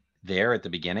it there at the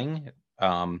beginning.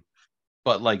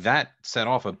 But like that set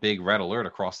off a big red alert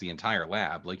across the entire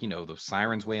lab. Like, the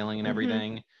sirens wailing and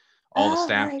everything. All the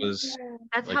staff was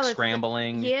like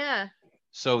scrambling. Yeah.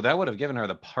 So that would have given her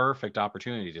the perfect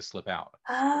opportunity to slip out.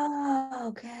 Oh,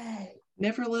 okay.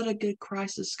 Never let a good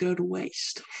crisis go to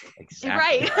waste.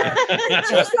 Exactly. Right.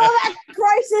 She saw that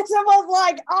crisis and was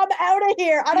like, I'm out of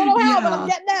here. I don't know how, but I'm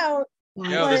getting out.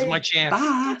 Yo, this is my chance.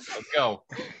 Bye. Let's go.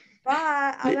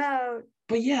 Bye. I'm out.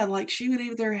 But yeah, like she would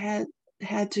either had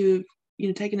to,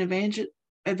 take an advantage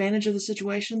of the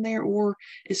situation there, or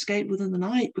escape within the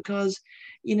night, because,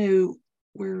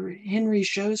 where Henry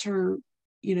shows her,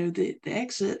 the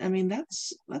exit. I mean,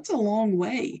 that's a long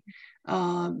way.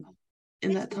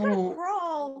 In that tunnel.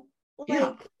 Crawl,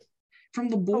 yeah. From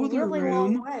the boiler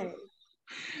room.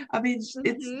 I mean,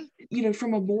 it's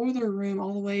from a boiler room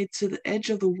all the way to the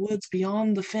edge of the woods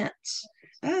beyond the fence.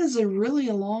 That is a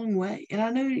long way. And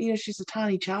I know, she's a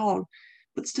tiny child,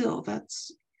 but still,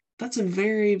 that's a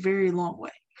very, very long way.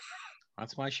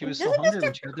 That's why she was so hungry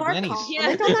when she had the bennies. Yeah.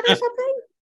 They done that or something?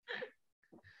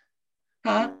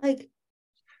 Huh? Like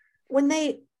when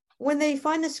they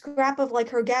find the scrap of like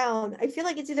her gown, I feel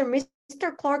like it's either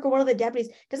Mr. Clark or one of the deputies.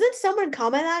 Doesn't someone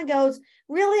comment on it, goes,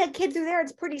 really, a kid through there,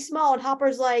 it's pretty small? And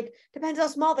Hopper's like, depends how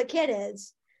small the kid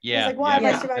is. Yeah. He's like, why am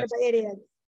I surrounded by idiots?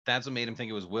 That's what made him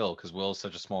think it was Will, because Will is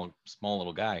such a small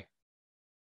little guy.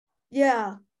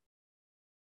 Yeah.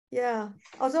 Yeah.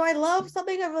 Also,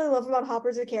 something I really love about Hopper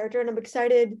as a character, and I'm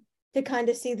excited to kind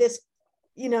of see this,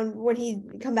 when he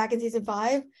come back in season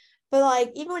 5. But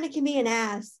like, even when he can be an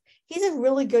ass, he's a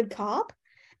really good cop.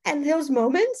 And those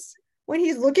moments when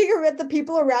he's looking at the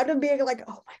people around him being like,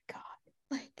 oh my God,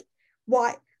 like,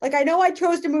 why? Like, I know I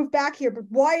chose to move back here, but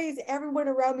why is everyone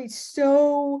around me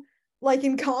so like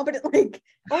incompetent? Like,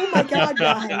 oh my God,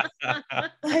 guys.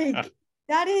 Like,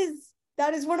 that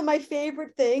is one of my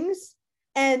favorite things.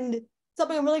 And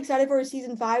something I'm really excited for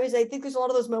season 5 is I think there's a lot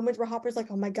of those moments where Hopper's like,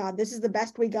 oh my God, this is the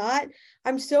best we got.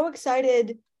 I'm so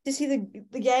excited to see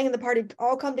the gang and the party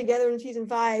all come together in season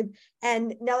 5.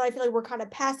 And now that I feel like we're kind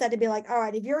of past that, to be like, all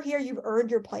right, if you're here, you've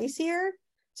earned your place here.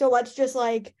 So let's just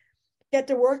like get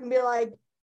to work and be like,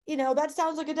 that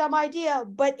sounds like a dumb idea,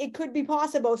 but it could be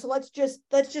possible. So let's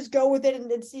just go with it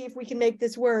and see if we can make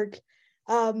this work.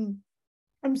 I'm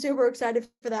super excited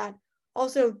for that.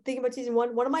 Also, thinking about season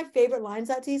 1, one of my favorite lines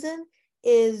that season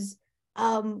is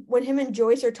when him and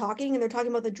Joyce are talking and they're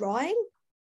talking about the drawing.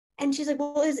 And she's like,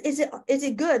 well, is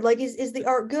it good? Like, is the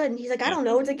art good? And he's like, I don't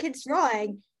know. It's a kid's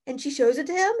drawing. And she shows it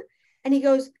to him. And he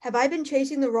goes, have I been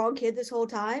chasing the wrong kid this whole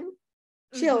time?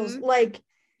 Chills. Like,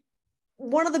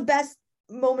 one of the best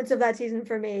moments of that season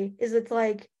for me is it's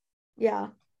like, yeah.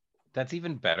 That's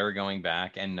even better, going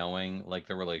back and knowing like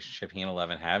the relationship he and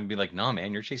Eleven have, and be like, no,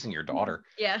 man, you're chasing your daughter.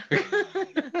 Yeah.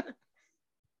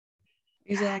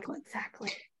 Exactly.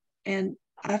 And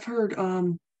I've heard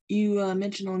you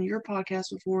mentioned on your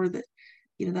podcast before that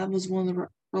that was one of the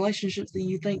relationships that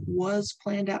you think was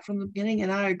planned out from the beginning,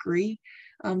 and I agree.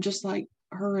 Just like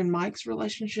her and Mike's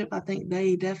relationship, I think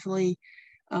they definitely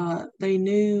they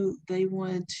knew they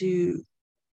wanted to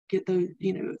get the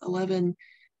 11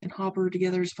 and Hopper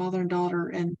together as father and daughter,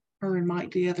 and her and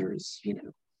Mike together as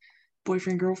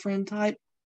boyfriend girlfriend type.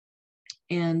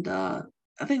 And I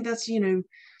think that's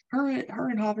her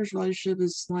and Hopper's relationship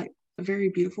is like a very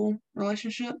beautiful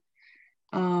relationship,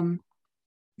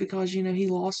 because he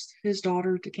lost his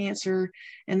daughter to cancer,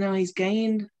 and now he's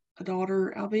gained a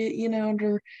daughter, albeit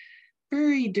under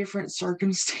very different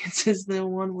circumstances than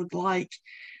one would like.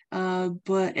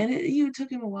 But it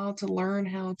took him a while to learn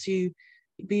how to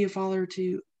be a father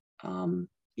to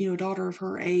a daughter of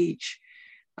her age.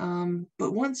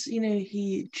 But once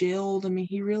he gelled, I mean,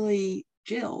 he really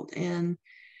gelled, and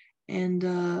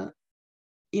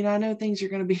I know things are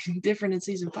going to be different in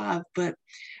season 5, but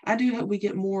I do hope we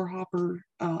get more Hopper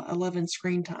 11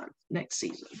 screen time next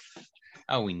season.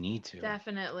 Oh, we need to.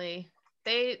 Definitely.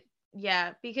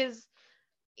 Because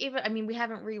we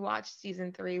haven't rewatched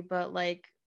season 3, but like,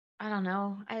 I don't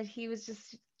know.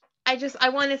 I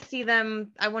want to see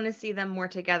them. I want to see them more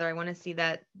together. I want to see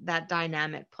that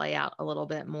dynamic play out a little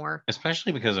bit more.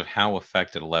 Especially because of how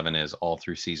affected 11 is all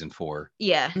through season 4.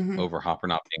 Yeah. Mhm. Over Hopper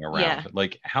not being around. Yeah.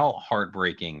 Like how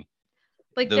heartbreaking.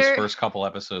 Like those first couple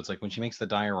episodes, like when she makes the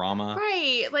diorama.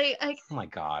 Right. Like oh my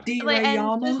god.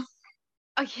 Diorama.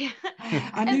 Oh yeah.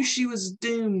 I knew she was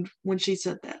doomed when she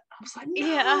said that. I was like, no.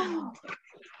 Yeah.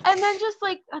 And then just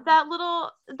like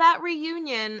that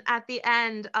reunion at the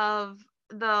end of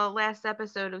the last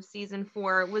episode of season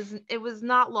 4 it was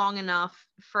not long enough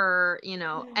for,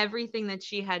 everything that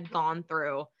she had gone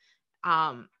through.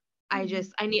 I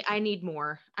need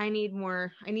more. I need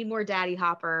more Daddy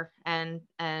Hopper and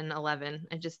 11.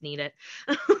 I just need it.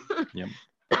 Yep.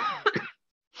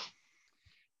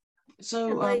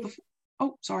 So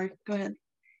sorry, go ahead.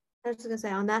 I was gonna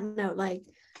say on that note, I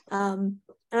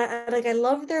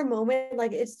love their moment.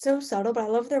 Like, it's so subtle, but I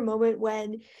love their moment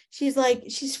when she's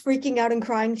freaking out and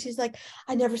crying. She's like,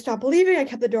 I never stopped believing. I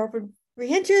kept the door open 3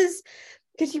 inches.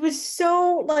 Because he was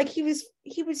so he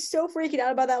was so freaking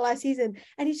out about that last season,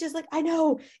 and he's just like, I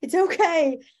know, it's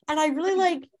okay. And I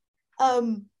really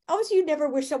obviously you never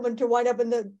wish someone to wind up in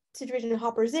the situation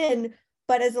Hopper's in,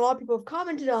 but as a lot of people have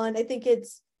commented on, I think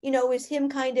it's is him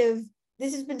kind of,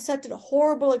 this has been such a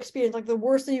horrible experience, like the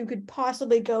worst thing you could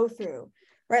possibly go through,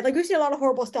 right? Like, we've seen a lot of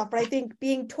horrible stuff, but I think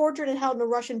being tortured and held in a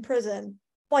Russian prison,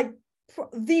 like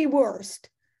the worst,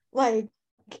 like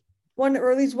one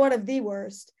or at least one of the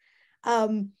worst.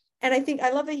 And I think I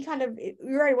love that he kind of,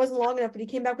 you're right, it wasn't long enough, but he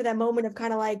came back with that moment of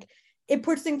kind of like, it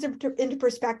puts things into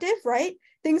perspective, right?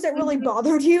 Things that really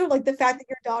bothered you, like the fact that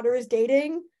your daughter is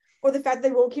dating, or the fact that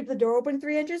they won't keep the door open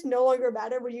 3 inches, no longer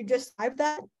matter when you just type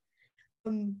that.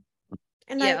 And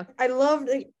yeah. I loved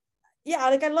it. Yeah,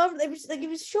 like I loved it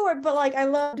was short, but like I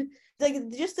loved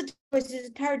just the choice, his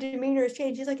entire demeanor has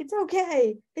changed. He's like, it's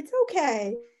okay.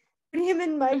 And him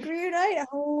and Mike reunite.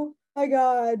 Oh my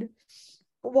god.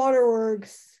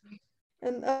 Waterworks.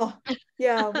 And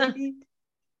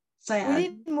we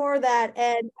need more of that.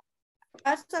 And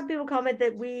I saw some people comment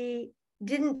that we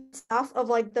didn't stuff of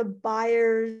like the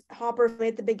Byers Hopper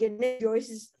at the beginning.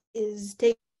 Joyce is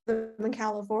taking them in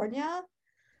California.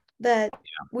 That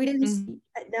we didn't see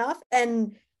enough.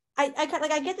 And I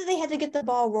get that they had to get the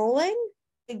ball rolling.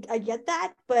 I get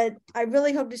that, but I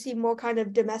really hope to see more kind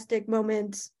of domestic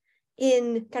moments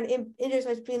in kind of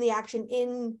interface between the action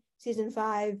in season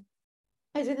 5.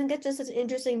 I think it's just an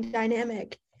interesting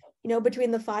dynamic,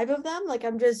 between the 5 of them. Like,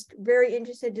 I'm just very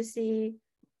interested to see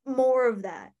more of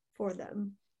that for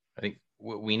them. I think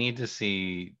we need to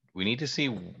see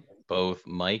both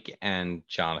Mike and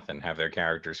Jonathan have their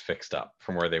characters fixed up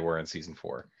from where they were in season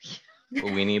 4. But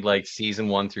we need like season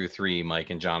 1 through 3,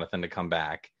 Mike and Jonathan to come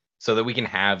back so that we can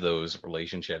have those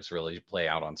relationships really play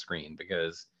out on screen,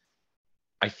 because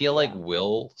I feel like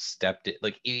Will stepped it,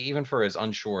 like even for as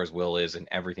unsure as Will is in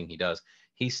everything he does,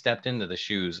 he stepped into the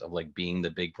shoes of like being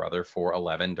the big brother for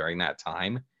 11 during that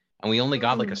time. And we only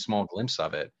got like a small glimpse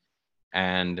of it.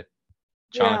 And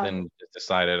Jonathan just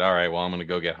decided, all right, well, I'm going to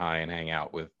go get high and hang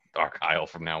out with Dark Isle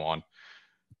from now on.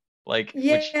 Like,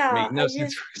 which made no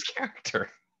sense for his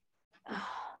character.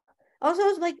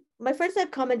 Also, like, my friends have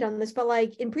commented on this, but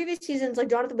like in previous seasons, like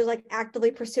Jonathan was like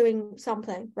actively pursuing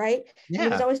something, right? Yeah. And he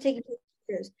was always taking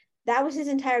pictures. That was his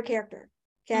entire character.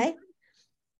 Okay.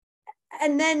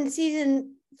 And then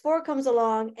season 4 comes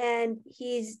along and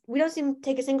we don't see him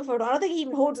take a single photo. I don't think he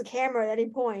even holds a camera at any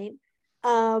point.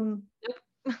 And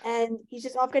he's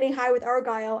just off getting high with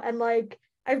Argyle. And like,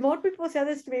 I've multiple people said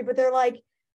this to me, but they're like,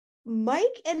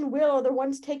 Mike and Will are the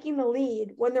ones taking the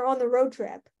lead when they're on the road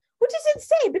trip, which is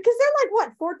insane because they're like,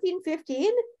 what, 14,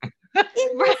 15?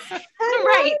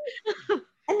 Right.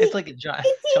 It's like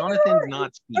Jonathan's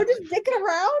not speaking. Or just dicking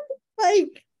around.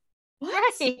 Like,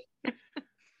 what? Right.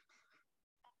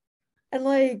 And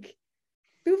like,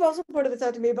 people also pointed this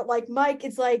out to me, but like Mike,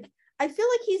 it's like, I feel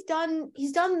like he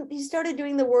started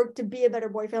doing the work to be a better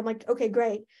boyfriend. I'm like, okay,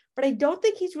 great. But I don't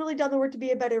think he's really done the work to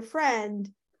be a better friend.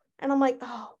 And I'm like,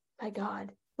 oh my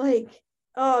God. Like,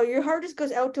 oh, your heart just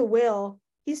goes out to Will.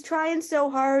 He's trying so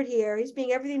hard here. He's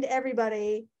being everything to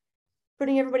everybody,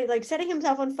 putting everybody, like setting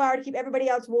himself on fire to keep everybody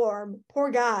else warm. Poor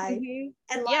guy.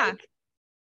 Mm-hmm. And like,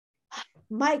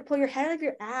 Mike, pull your head out of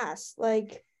your ass.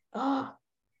 Like, oh,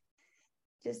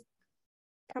 just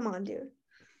come on, dude.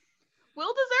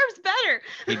 Will deserves better.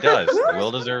 He does.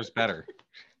 Will deserves better.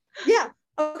 Yeah.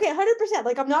 Okay, 100%.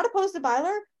 Like, I'm not opposed to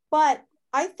Byler, but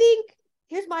I think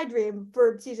here's my dream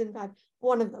for season 5.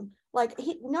 One of them. Like,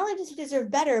 he not only does he deserve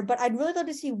better, but I'd really love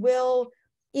to see Will,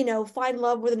 find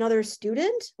love with another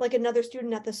student, like another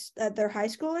student at their high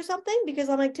school or something. Because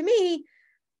I'm like, to me,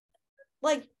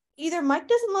 like, either Mike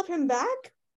doesn't love him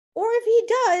back, or if he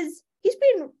does, he's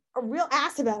being a real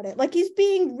ass about it. Like, he's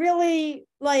being really,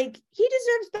 like, he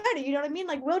deserves better. You know what I mean?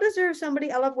 Like, Will deserves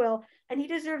somebody. I love Will, and he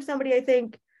deserves somebody, I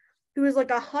think, who is like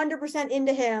 100%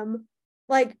 into him.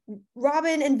 Like,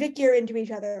 Robin and Vicky are into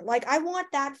each other. Like, I want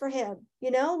that for him.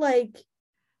 You know, like.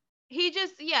 He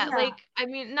just like, I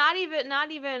mean, not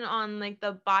even on like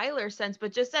the Byler sense,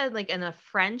 but just as like in a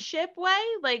friendship way.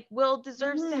 Like, Will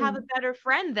deserves to have a better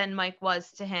friend than Mike was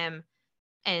to him,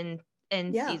 in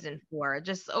season 4.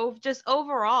 Just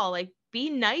overall, like, be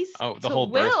nice. Oh, the to whole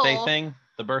Will. birthday thing.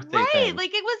 The birthday right, thing.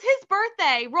 like, it was his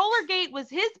birthday. Rollergate was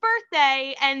his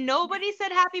birthday, and nobody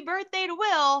said happy birthday to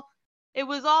Will. It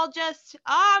was all just,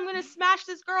 I'm gonna smash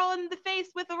this girl in the face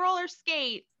with a roller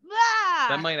skate. Ah!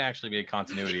 That might actually be a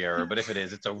continuity error, but if it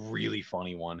is, it's a really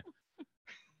funny one.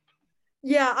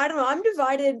 Yeah, I don't know. I'm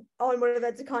divided on whether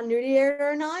that's a continuity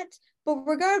error or not. But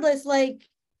regardless, like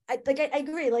I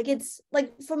agree. Like, it's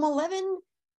like from Eleven's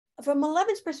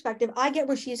perspective, I get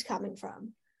where she's coming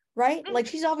from, right? Like,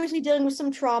 she's obviously dealing with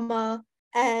some trauma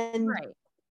and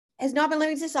has not been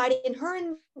living in society.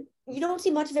 And you don't see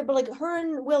much of it, but like, her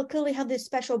and Will clearly have this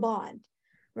special bond,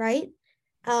 right?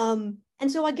 And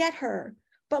so I get her.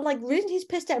 But like, the reason he's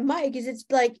pissed at Mike is it's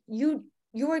like, you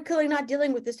are clearly not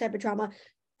dealing with this type of trauma.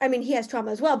 I mean, he has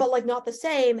trauma as well, but like, not the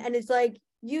same. And it's like,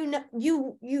 we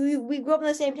grew up in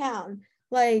the same town.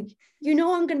 Like, I'm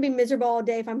gonna be miserable all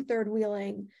day if I'm third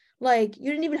wheeling. Like,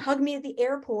 you didn't even hug me at the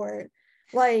airport.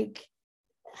 Like,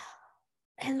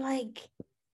 and like,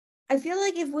 I feel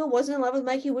like if Will wasn't in love with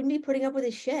Mike, he wouldn't be putting up with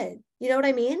his shit. You know what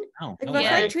I mean? Oh, like, if my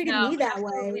friend treated me that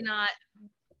way, not.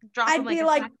 I'd be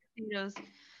like,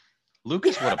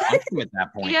 Lucas would have punched him at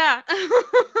that point. Yeah.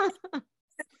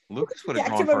 Lucas would have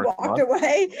Jackson would have walked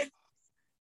away.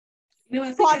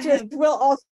 Watch this. Will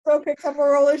also picks up a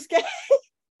roller skate.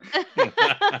 Found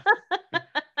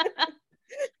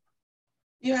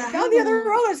the other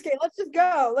roller skate. Let's just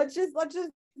go. Let's just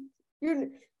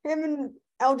him and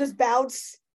Elle just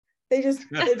bounce. They just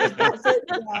bounce it.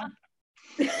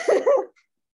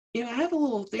 Yeah. I have a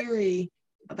little theory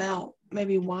about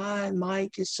maybe why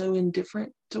Mike is so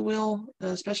indifferent to Will,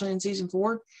 especially in season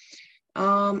 4.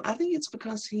 I think it's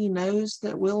because he knows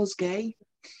that Will is gay,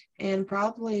 and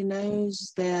probably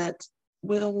knows that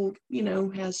Will,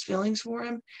 has feelings for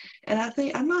him. And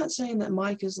I'm not saying that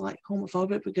Mike is like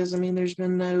homophobic, because I mean, there's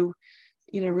been no,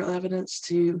 real evidence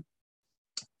to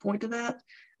point to that.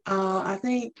 I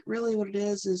think really what it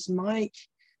is Mike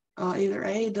either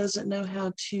A, doesn't know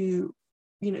how to,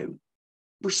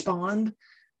 respond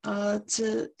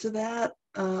to that,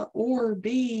 or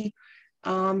B,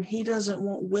 he doesn't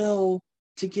want Will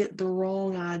to get the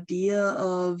wrong idea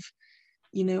of,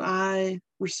 I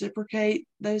reciprocate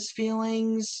those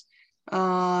feelings.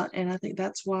 And I think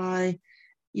that's why,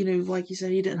 like you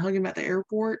said, he didn't hug him at the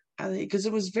airport. I think because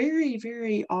it was very,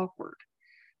 very awkward.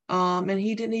 And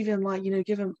he didn't even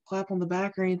give him a clap on the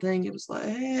back or anything. It was like,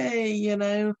 hey,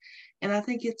 and I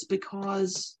think it's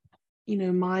because,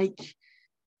 Mike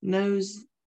knows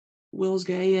Will's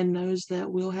gay and knows that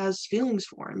Will has feelings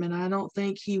for him. And I don't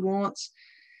think he wants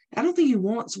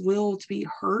Will to be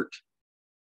hurt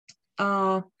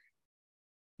by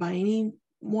anyone,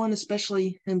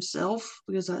 especially himself,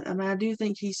 because I do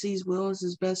think he sees Will as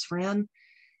his best friend.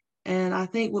 And I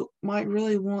think what Mike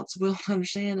really wants Will to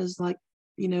understand is, like,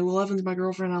 11's my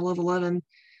girlfriend. I love 11.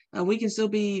 We can still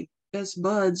be best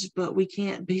buds, but we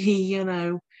can't be, in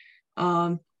a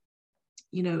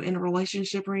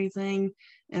relationship or anything.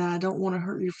 And I don't want to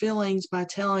hurt your feelings by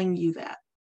telling you that.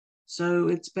 So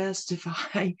it's best if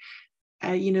I,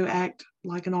 act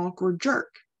like an awkward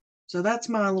jerk. So that's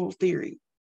my little theory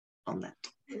on that.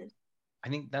 I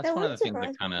think that's one of the things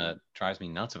that kind of drives me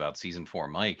nuts about season 4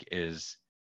 Mike is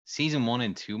season 1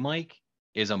 and 2 Mike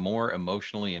is a more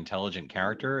emotionally intelligent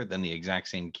character than the exact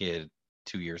same kid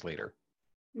 2 years later.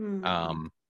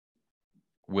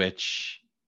 Which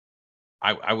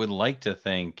I would like to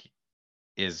think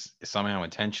is somehow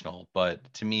intentional,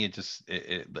 but to me it just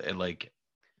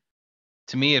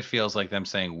to me it feels like them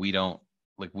saying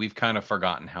we've kind of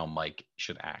forgotten how Mike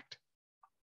should act,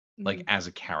 like as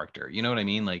a character. You know what I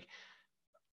mean? Like,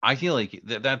 I feel like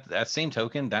that same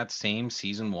token, that same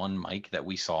season 1 Mike that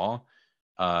we saw,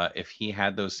 if he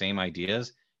had those same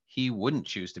ideas, he wouldn't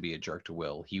choose to be a jerk to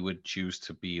Will. He would choose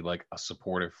to be like a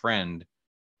supportive friend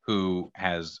who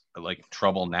has like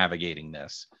trouble navigating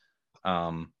this.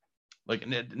 Like,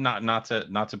 not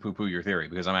to poo-poo your theory,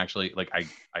 because I'm actually like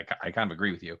I kind of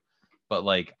agree with you, but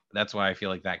like that's why I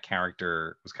feel like that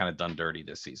character was kind of done dirty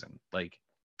this season. Like,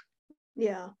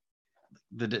 yeah,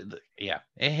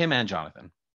 him and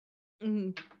Jonathan,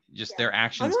 just their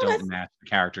actions don't match the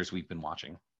characters we've been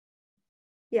watching.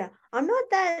 Yeah, I'm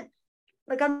not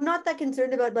that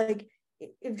concerned about like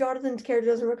if Jonathan's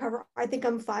character doesn't recover. I think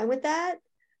I'm fine with that.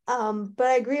 But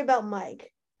I agree about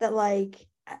Mike that like,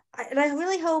 and I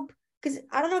really hope, because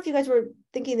I don't know if you guys were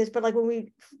thinking this, but like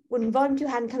when Volume 2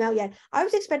 hadn't come out yet, I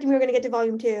was expecting we were going to get to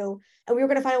Volume 2 and we were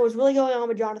going to find out what was really going on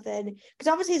with Jonathan,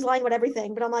 because obviously he's lying about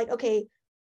everything. But I'm like, okay,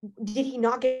 did he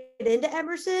not get into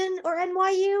Emerson or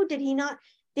NYU? Did he not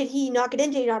get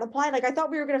in? Did he not apply? Like I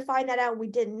thought we were going to find that out, and we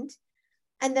didn't.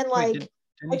 And then like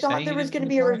Wait, I thought there was going to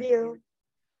be a review.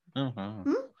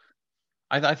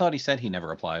 I thought he said he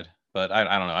never applied, but I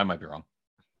don't know. I might be wrong.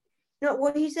 No,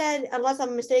 what he said, unless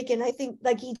I'm mistaken, I think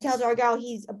like he tells Argyle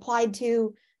he's applied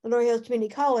to Lenore Hills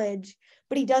Community College,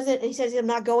 but he doesn't. He says I'm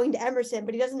not going to Emerson,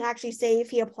 but he doesn't actually say if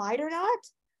he applied or not.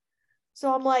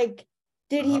 So I'm like,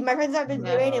 did he? My friends have been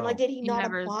doing him. Like, did he not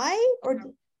apply or?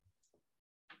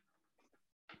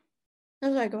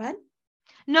 I'm sorry. Go ahead.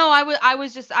 No, I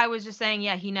was just saying,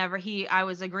 yeah, I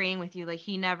was agreeing with you. Like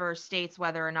he never states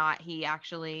whether or not he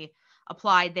actually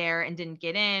applied there and didn't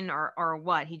get in or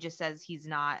what. He just says he's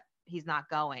not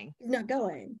going. He's not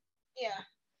going. Yeah.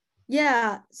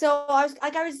 Yeah. So I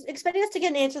was expecting us to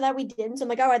get an answer that we didn't. So I'm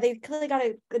like, all right, they clearly got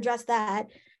to address that.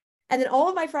 And then all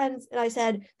of my friends and I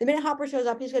said, the minute Hopper shows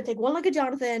up, he's going to take one look at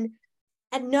Jonathan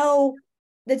and know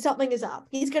that something is up.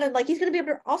 He's going to be able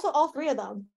to, also all three of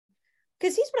them,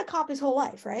 because he's been a cop his whole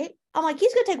life, right? I'm like,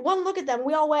 he's going to take one look at them.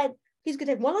 We all went, he's going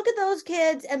to take one look at those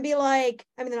kids and be like,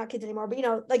 I mean, they're not kids anymore, but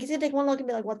like he's going to take one look and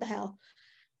be like, what the hell?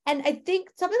 And I think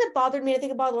something that bothered me, I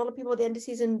think it bothered a lot of people at the end of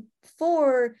season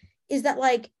 4, is that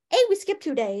like, A, we skipped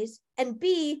 2 days, and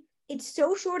B, it's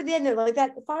so short at the end there. Like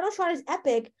that final shot is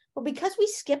epic, but because we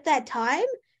skipped that time,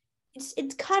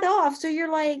 it's cut off. So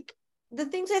you're like, the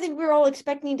things I think we were all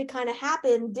expecting to kind of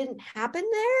happen didn't happen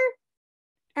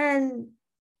there. And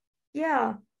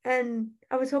yeah, and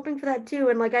I was hoping for that too.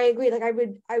 And like I agree, like I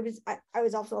was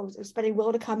expecting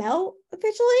Willow to come out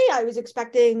officially. I was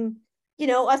expecting,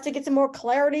 us to get some more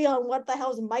clarity on what the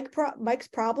hell's Mike's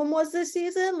problem was this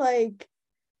season. Like,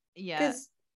 yeah.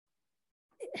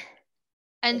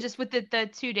 And just with the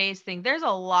 2 days thing, there's a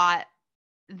lot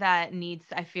that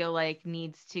I feel like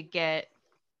needs to get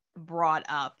brought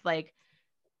up. Like,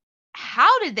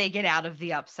 how did they get out of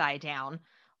the Upside Down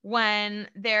when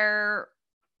the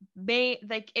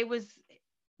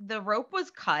rope was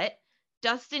cut?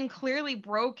 Dustin clearly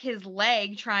broke his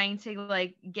leg trying to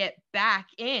like get back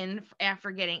in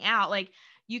after getting out. Like,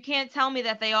 you can't tell me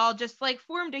that they all just like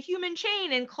formed a human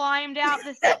chain and climbed out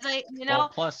this, like,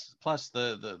 Well, plus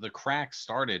the cracks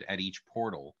started at each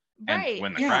portal, and right.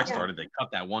 when the cracks started, they cut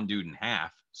that one dude in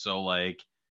half. So like,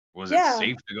 was it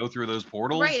safe to go through those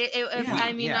portals? Right.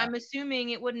 I mean, I'm assuming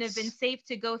it wouldn't have been safe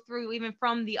to go through even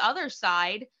from the other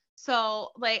side. So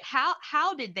like,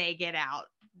 how did they get out?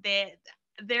 They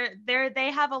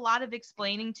have a lot of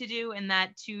explaining to do in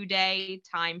that 2-day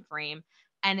time frame,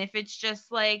 and if it's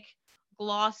just like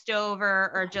glossed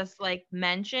over or just like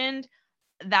mentioned,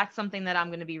 that's something that I'm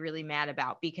going to be really mad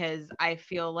about, because I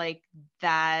feel like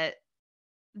that'll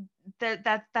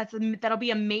be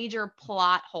a major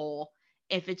plot hole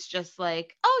if it's just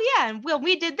like, oh yeah, and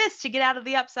we did this to get out of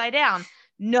the Upside Down.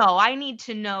 No, I need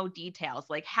to know details.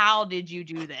 Like, how did you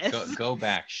do this? Go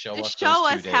back, show us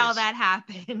how that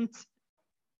happened.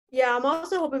 Yeah, I'm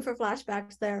also hoping for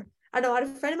flashbacks there. I know a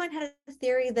friend of mine had a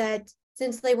theory that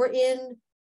since they were in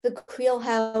the Creel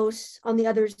house on the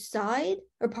other side,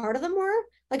 or part of them were,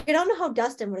 like, I don't know how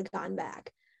Dustin would have gotten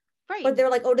back. Right. But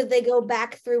they're like, oh, did they go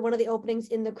back through one of the openings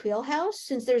in the Creel house?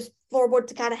 Since there's floorboard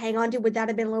to kind of hang on to, would that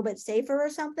have been a little bit safer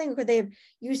or something? Or could they have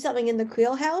used something in the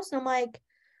Creel house? And I'm like,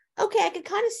 okay, I could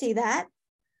kind of see that.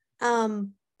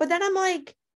 But then I'm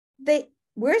like,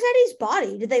 where's Eddie's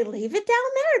body? Did they leave it down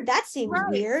there? That seems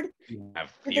weird. You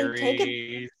have Did theories. they take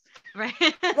it? Right.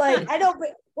 Like, I don't.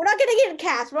 We're not gonna get in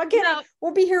cast.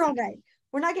 We'll be here all night.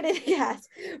 We're not gonna get in cast.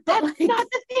 But that's not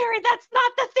the theory. That's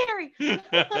not the theory.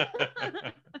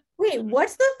 Wait,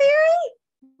 what's the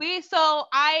theory? So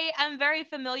I am very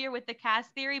familiar with the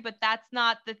cast theory, but that's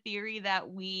not the theory that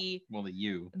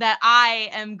I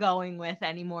am going with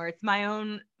anymore. It's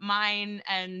mine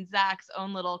and Zach's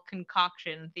own little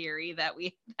concoction theory that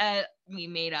we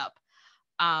made up.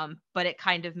 But it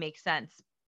kind of makes sense.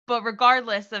 But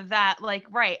regardless of that, like,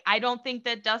 right, I don't think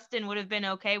that Dustin would have been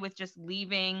okay with just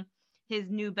leaving his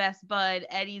new best bud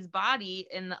Eddie's body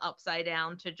in the Upside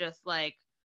Down to just like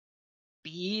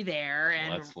be there,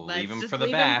 and let's leave him for the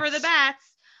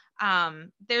bats.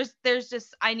 There's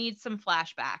just, I need some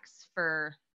flashbacks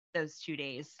for those 2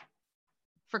 days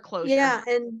for closure. Yeah,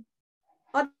 and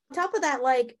on top of that,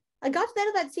 like, I got to the end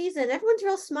of that season, everyone's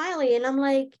real smiley, and I'm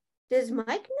like, does Mike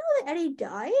know that Eddie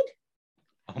died?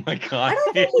 Oh my god. I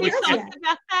don't think he We does talked yet.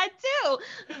 about that too.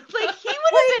 Like he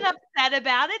would have been upset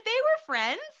about it. They were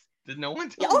friends. Did no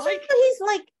one Yeah, tell also, Mike? he's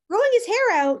like growing his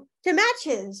hair out to match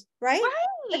his, right? Like,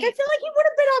 I Right. feel like he would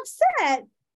have been upset.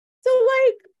 So,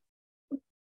 like,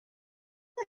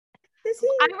 is he?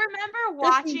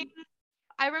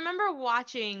 I remember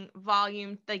watching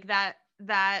volume, like that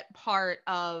part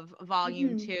of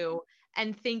volume Mhm. 2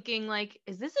 and thinking like,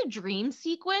 is this a dream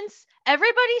sequence?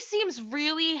 Everybody seems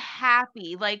really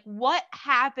happy. Like what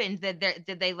happened?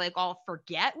 Did they like all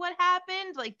forget what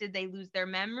happened? Like did they lose their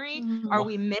memory? Mhm. Are Wha-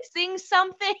 we missing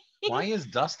something? Why is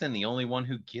Dustin the only one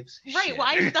who gives a Right. shit?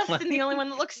 Why is Dustin the only one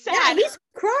that looks Yeah, sad? he's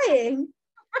crying,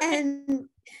 and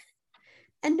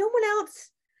no one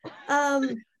else.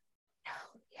 Yeah.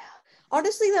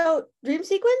 Honestly, though, dream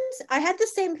sequence, I had the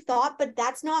same thought, but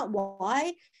that's not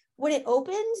why. When it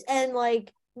opens and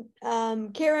like,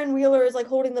 Karen Wheeler is like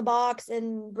holding the box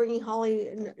and bringing Holly,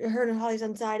 and her and Holly's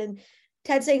inside, and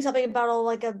Ted saying something about all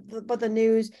like about the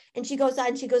news, and she goes out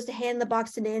and she goes to hand the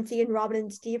box to Nancy, and Robin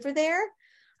and Steve are there.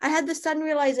 I had the sudden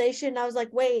realization. I was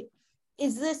like, wait,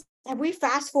 is this? Have we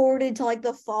fast forwarded to like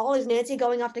the fall? Is Nancy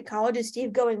going off to college? Is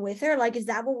Steve going with her? Like, is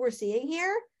that what we're seeing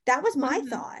here? That was my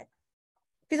thought.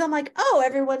 Because I'm like, oh,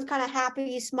 everyone's kind of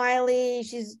happy, smiley.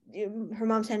 Her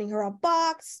mom's handing her a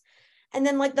box. And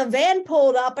then like the van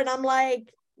pulled up and I'm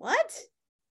like, what?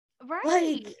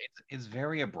 Right. Like, It's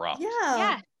very abrupt.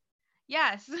 yeah.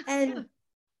 Yes. And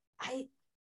I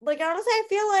like, honestly, I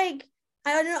feel like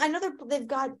I know they've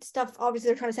got stuff obviously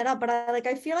they're trying to set up, but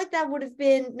I feel like that would have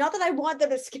been, not that I want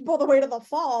them to skip all the way to the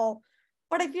fall,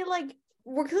 but I feel like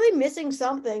we're clearly missing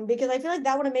something, because I feel like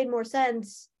that would have made more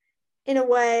sense in a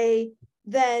way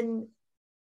than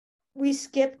we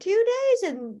skip 2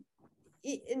 days and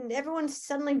everyone's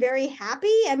suddenly very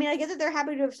happy. I mean, I get that they're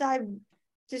happy to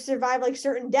survive like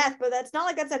certain death, but that's not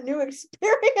like that's a new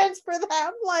experience for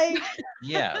them. Like,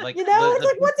 Yeah, like it's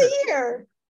like once a year.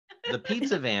 The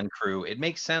pizza van crew, it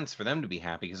makes sense for them to be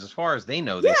happy because as far as they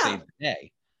know, they saved the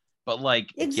day. But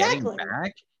like Exactly. getting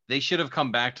back, they should have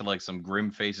come back to like some grim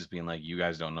faces being like, you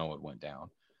guys don't know what went down.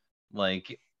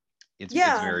 Like it's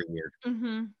very weird.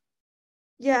 Mm-hmm.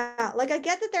 Yeah, like I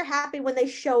get that they're happy when they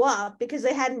show up because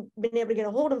they hadn't been able to get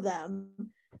a hold of them.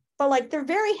 But like they're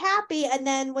very happy, and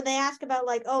then when they ask about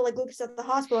like, oh, like Lucas at the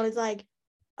hospital, it's like,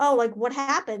 oh, like what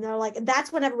happened? They're like,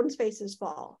 that's when everyone's faces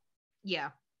fall.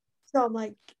 Yeah. So I'm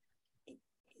like,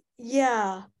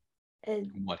 yeah.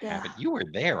 And what happened? You were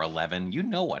there, 11. You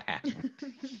know what happened.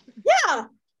 Yeah.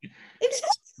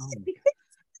 Exactly.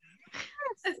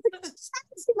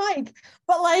 Mike.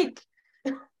 But like,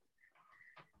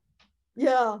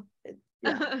 yeah.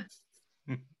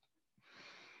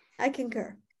 I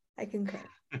concur.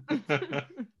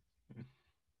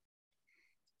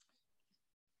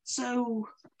 So,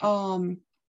 and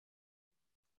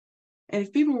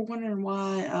if people were wondering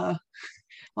why,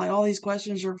 like all these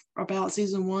questions are about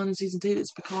season 1 and season 2,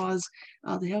 it's because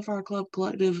the Hellfire Club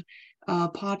Collective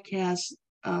podcast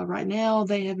right now,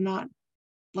 they have not,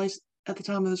 placed at the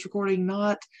time of this recording,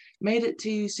 not made it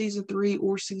to season 3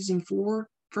 or season 4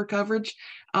 for coverage.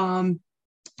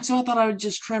 So I thought I would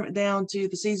just trim it down to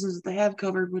the seasons that they have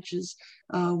covered, which is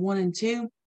 1 and 2.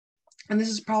 And this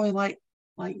is probably like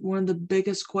one of the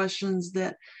biggest questions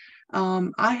that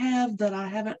I have that I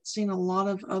haven't seen a lot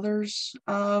of others,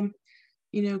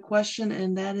 question,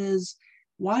 and that is,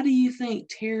 why do you think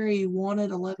Terry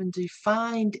wanted 11 to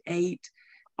find 8?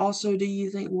 Also, do you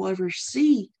think we'll ever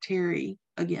see Terry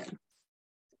again?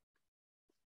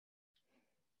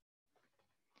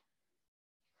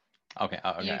 Okay,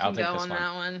 you I'll can take go this on one.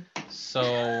 that one.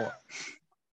 So,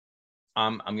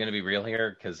 I'm gonna be real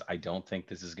here because I don't think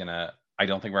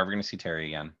we're ever gonna see Terry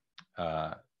again.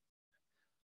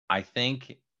 I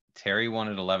think Terry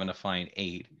wanted 11 to find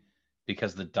 8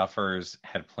 because the Duffers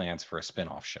had plans for a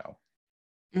spin-off show.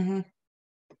 Mm-hmm.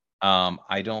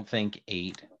 I don't think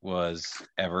 8 was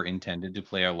ever intended to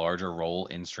play a larger role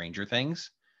in Stranger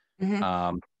Things.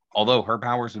 Mm-hmm. Although her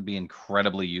powers would be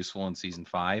incredibly useful in season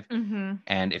 5. Mm-hmm.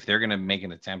 And if they're going to make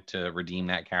an attempt to redeem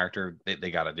that character,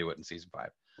 they got to do it in season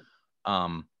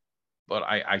 5. But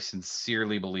I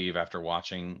sincerely believe after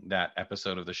watching that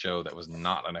episode of the show that was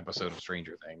not an episode of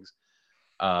Stranger Things,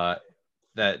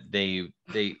 that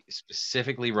they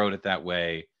specifically wrote it that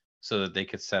way so that they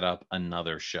could set up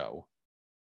another show.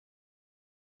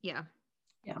 Yeah.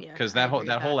 Because that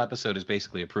whole episode is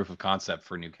basically a proof of concept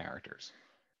for new characters,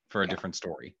 for a different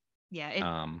story.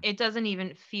 Yeah, it doesn't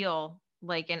even feel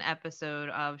like an episode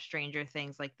of Stranger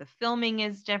Things. Like the filming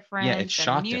is different. Yeah, it's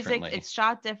shot differently. It's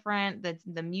shot different.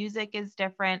 The music is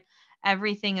different.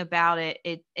 Everything about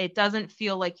it doesn't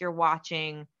feel like you're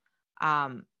watching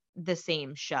the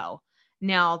same show.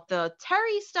 Now the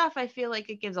Terry stuff, I feel like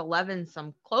it gives 11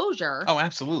 some closure. Oh,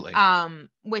 absolutely.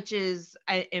 Which is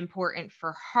important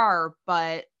for her,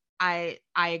 but I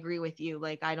agree with you.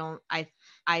 Like I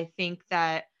think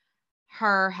that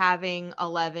her having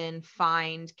 11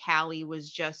 find Callie was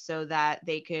just so that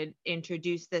they could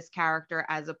introduce this character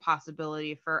as a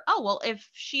possibility for, oh, well, if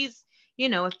she's,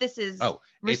 if this is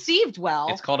received well.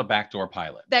 It's called a backdoor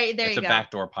pilot. There you go. It's a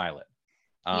backdoor pilot.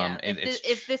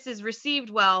 If this is received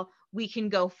well, we can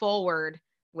go forward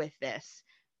with this.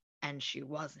 And she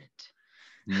wasn't.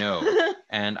 No.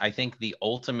 And I think the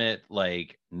ultimate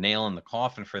like nail in the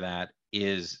coffin for that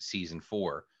is season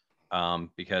 4.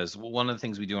 Because one of the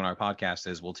things we do on our podcast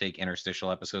is we'll take interstitial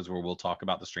episodes where we'll talk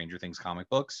about the Stranger Things comic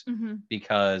books,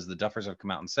 because the Duffers have come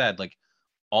out and said, like,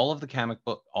 all of the comic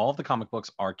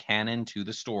books are canon to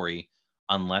the story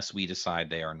unless we decide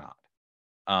they are not.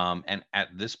 And at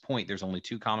this point, there's only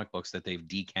 2 comic books that they've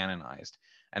decanonized,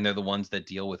 and they're the ones that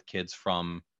deal with kids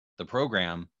from the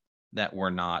program that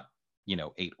were not,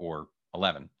 8 or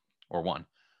 11 or 1.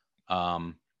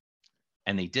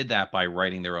 And they did that by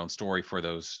writing their own story for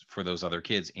those other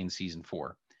kids in season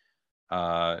 4.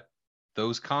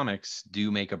 Those comics do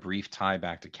make a brief tie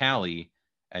back to Callie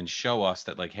and show us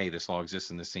that, like, hey, this all exists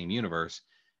in the same universe.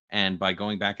 And by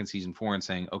going back in season 4 and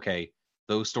saying, okay,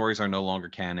 those stories are no longer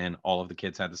canon, all of the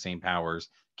kids had the same powers,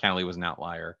 Callie was an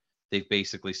outlier, they've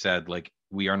basically said, like,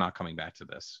 we are not coming back to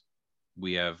this.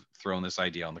 We have thrown this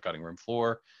idea on the cutting room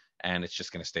floor, and it's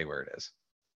just going to stay where it is.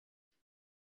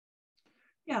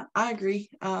 Yeah, I agree.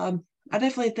 I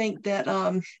definitely think that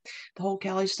the whole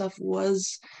Callie stuff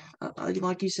was,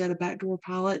 like you said, a backdoor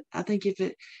pilot. I think if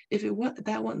it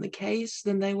wasn't the case,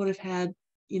 then they would have had,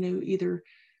 either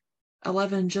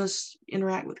 11 just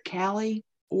interact with Callie,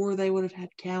 or they would have had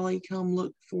Callie come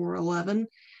look for 11,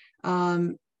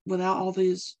 without all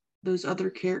those other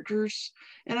characters.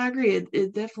 And I agree,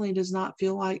 it definitely does not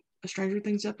feel like a Stranger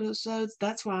Things episode.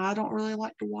 That's why I don't really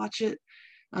like to watch it.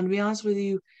 To be honest with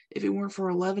you, if it weren't for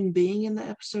 11 being in the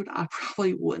episode, I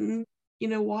probably wouldn't,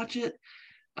 watch it.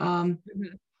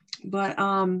 But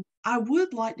I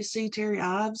would like to see Terry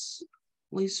Ives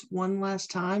at least one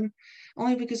last time,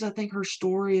 only because I think her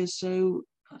story is so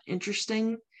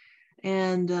interesting,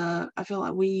 and I feel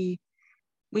like we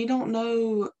don't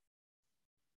know.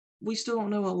 We still don't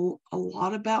know a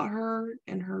lot about her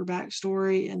and her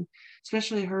backstory, and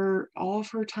especially all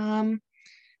of her time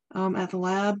at the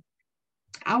lab.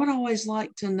 I would always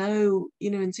like to know,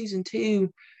 in season 2,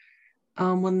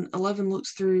 when 11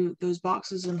 looks through those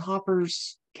boxes in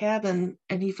Hopper's cabin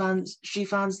and she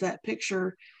finds that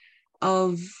picture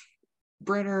of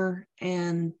Brenner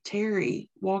and Terry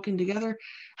walking together.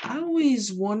 I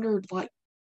always wondered, like,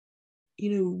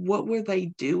 what were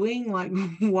they doing? Like,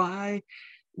 why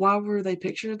were they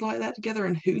pictured like that together,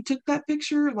 and who took that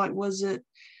picture? Like, was it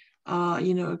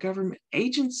a government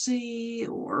agency,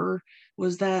 or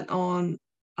was that on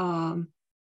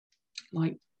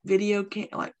like video cam,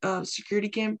 like security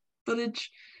cam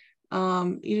footage?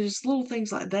 Just little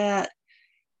things like that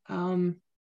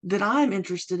that I'm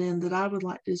interested in, that I would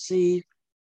like to see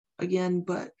again.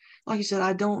 But like you said,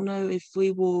 I don't know if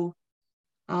we will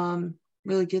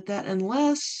really get that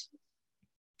unless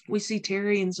we see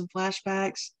Terry in some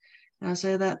flashbacks. And I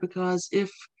say that because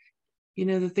if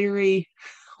the theory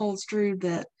holds true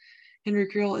that Henry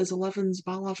Creel is 11's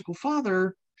biological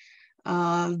father,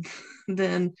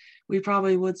 then we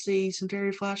probably would see some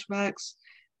Terry flashbacks.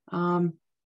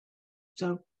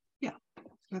 So yeah,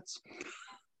 that's.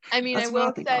 I mean, that's I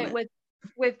will say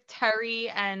with Terry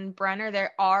and Brenner, they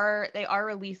are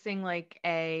releasing like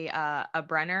a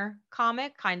Brenner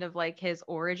comic, kind of like his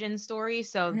origin story.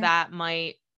 So that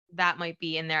might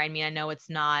be in there. I mean, I know it's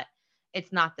not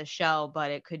the show,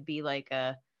 but it could be like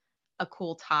a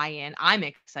cool tie-in. I'm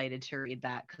excited to read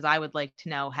that because I would like to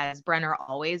know, has Brenner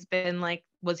always been like,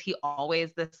 was he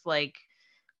always this like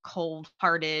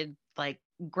cold-hearted, like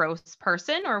gross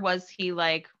person, or was he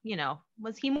like,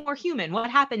 was he more human? What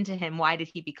happened to him? Why did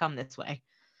he become this way?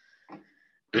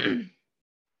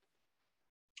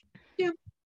 Yeah,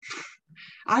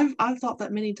 I've thought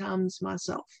that many times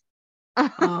myself.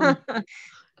 I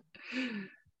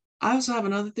also have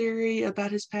another theory about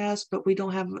his past, but we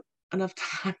don't have enough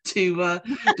time to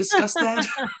discuss that.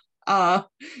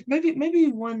 Maybe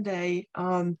one day,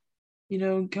 come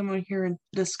on here and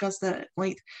discuss that at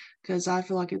length, because I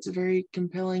feel like it's a very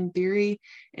compelling theory,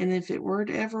 and if it were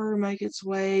to ever make its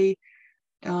way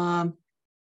in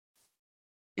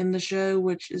the show,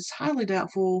 which is highly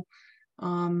doubtful,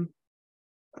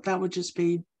 that would just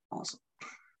be awesome.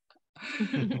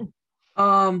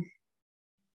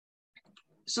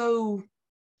 So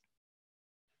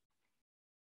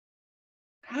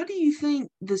how do you think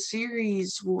the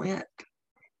series will end?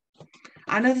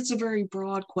 I know that's a very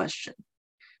broad question,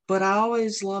 but I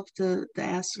always love to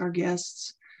ask our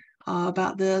guests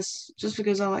about this, just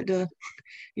because I like to,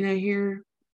 hear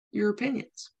your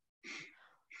opinions.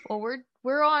 Well,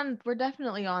 we're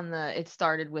definitely on the it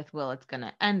started with Will, it's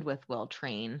gonna end with Will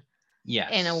train. Yes.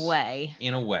 In a way.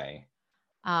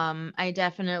 I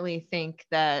definitely think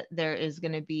that there is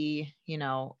gonna be,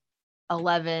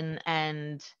 11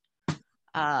 and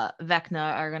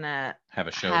Vecna are gonna have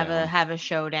a showdown. Have a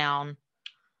showdown.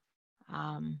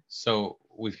 So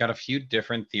we've got a few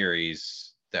different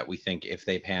theories that we think, if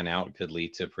they pan out, could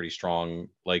lead to pretty strong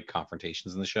like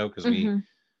confrontations in the show. Because we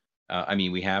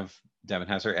have Devin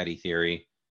has her Eddie theory.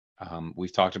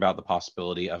 We've talked about the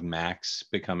possibility of Max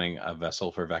becoming a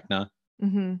vessel for Vecna.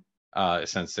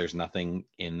 Since there's nothing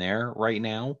in there right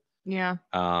now. Yeah.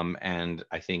 And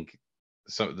I think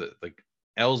so.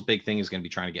 Elle's big thing is going to be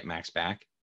trying to get Max back.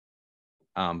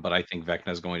 But I think Vecna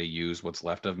is going to use what's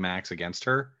left of Max against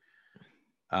her.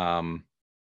 I'm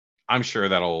sure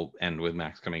that'll end with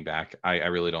Max coming back. I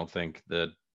really don't think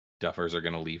the Duffers are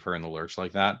going to leave her in the lurch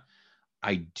like that.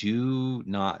 I do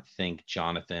not think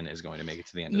Jonathan is going to make it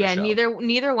to the end of the show. Yeah,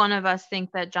 neither one of us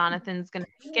think that Jonathan's going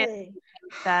to make it.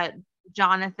 That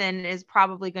Jonathan is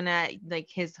probably going to, like,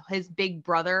 his big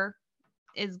brother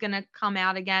is going to come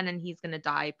out again, and he's going to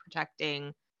die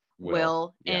protecting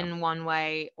Will in one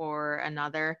way or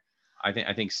another.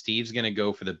 I think Steve's going to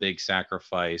go for the big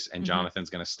sacrifice, and Jonathan's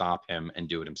going to stop him and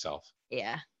do it himself.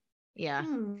 Yeah.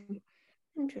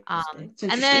 Interesting.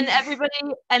 And then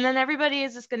everybody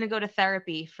is just going to go to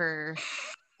therapy for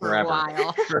forever. A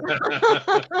while.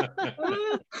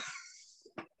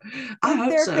 I hope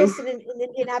therapist so. in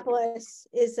Indianapolis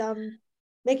is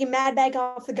making mad bank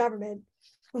off the government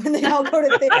when they all go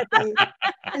to therapy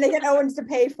and they get Owens to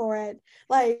pay for it.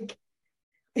 Like,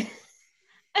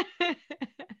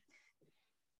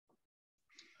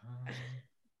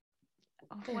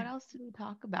 what else did we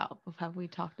talk about? Have we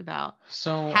talked about?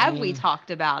 We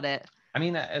talked about it? I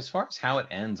mean, as far as how it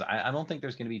ends, I don't think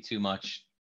there's going to be too much.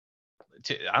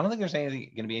 I don't think there's going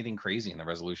to be anything crazy in the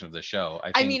resolution of the show.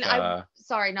 I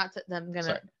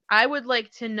would like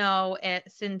to know,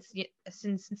 since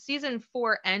season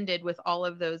 4 ended with all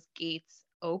of those gates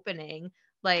opening,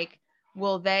 like,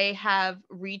 will they have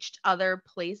reached other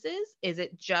places? Is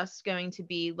it just going to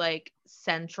be like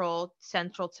central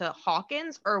to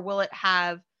Hawkins, or will it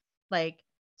have like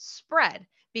spread?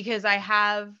 Because I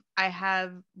have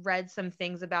read some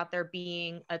things about there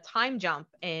being a time jump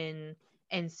in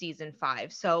season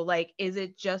 5. So like, is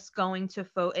it just going to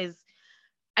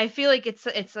I feel like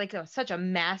it's like such a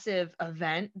massive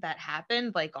event that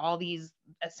happened, like all these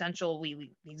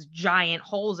essentially these giant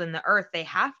holes in the earth, they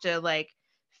have to like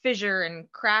fissure and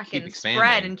crack and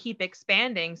spread and keep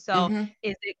expanding. So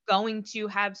is it going to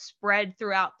have spread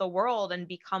throughout the world and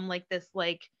become like this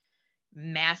like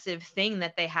massive thing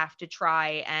that they have to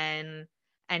try and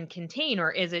contain,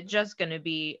 or is it just going to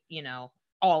be,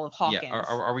 all of Hawkins? Yeah.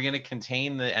 Are we going to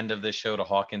contain the end of this show to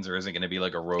Hawkins, or is it going to be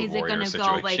like a Road Warrior situation? Is it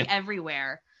going to go like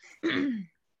everywhere?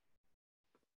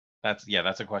 That's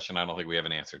a question I don't think we have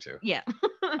an answer to. Yeah.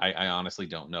 I honestly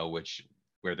don't know where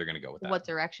they're going to go with that. What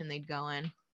direction they'd go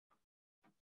in.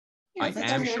 Yeah, I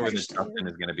am sure that Dustin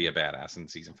is going to be a badass in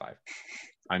season 5.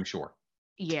 I'm sure.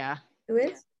 Yeah. Who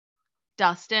is?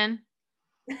 Dustin.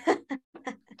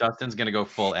 Dustin's going to go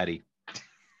full Eddie.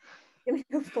 Gonna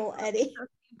go full Eddie.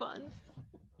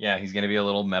 Yeah, he's going to be a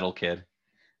little metal kid.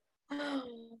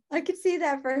 I could see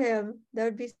that for him. That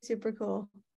would be super cool.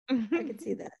 I could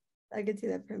see that. For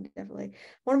him, definitely.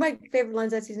 One of my favorite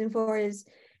lines that season 4 is,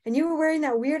 and you were wearing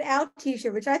that Weird Al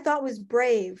t-shirt, which I thought was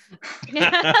brave. And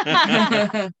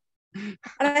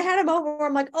I had a moment where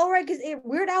I'm like, oh, right, because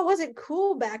Weird Al wasn't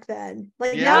cool back then.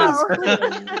 Like, now he's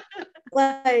cool.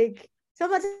 Like, some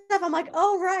of that stuff, I'm like,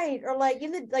 oh, right. Or like,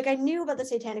 I knew about the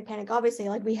Satanic Panic, obviously.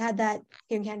 Like, we had that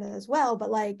here in Canada as well, but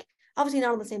like, obviously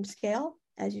not on the same scale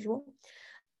as usual.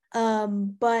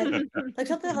 But like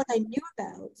something that like I knew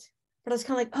about, but I was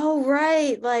kind of like, oh,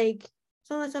 right. Like,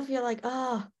 some of that stuff you're like,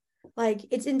 oh, like,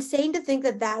 it's insane to think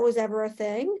that was ever a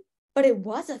thing, but it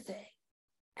was a thing.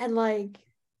 And like,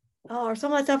 or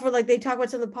some of that stuff where like they talk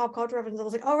about some of the pop culture references. I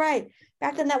was like, oh, right,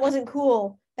 back then that wasn't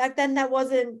cool. Back then that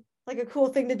wasn't like a cool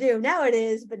thing to do. Now it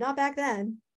is, but not back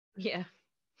then. Yeah.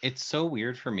 It's so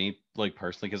weird for me, like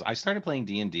personally, because I started playing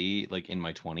D&D like in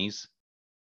my 20s.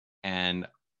 And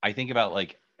I think about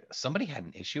like somebody had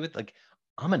an issue with, like,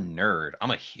 I'm a nerd.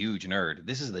 I'm a huge nerd.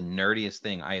 This is the nerdiest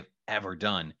thing I have ever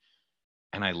done.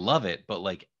 And I love it. But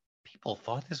like, people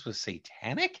thought this was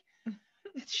satanic.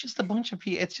 It's just a bunch of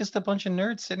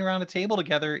nerds sitting around a table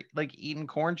together, like eating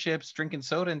corn chips, drinking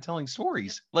soda, and telling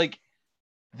stories. Like,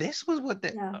 this was what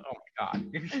the Yeah. oh my god.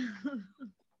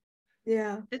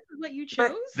 Yeah. This is what you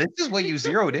chose? This is what you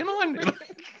zeroed in on?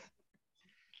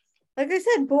 Like I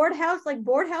said, bored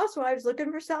housewives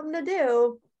looking for something to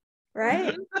do,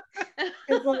 right?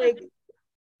 It's like,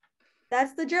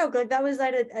 that's the joke. Like, that was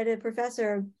at a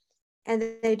professor, and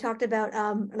they talked about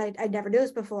and I never knew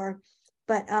this before,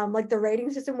 but like the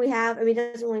rating system we have, I mean,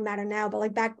 it doesn't really matter now, but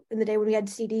like back in the day when we had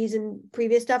CDs and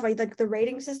previous stuff, like the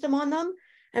rating system on them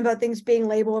and about things being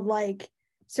labeled like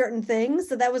certain things.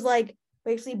 So that was like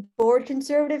basically bored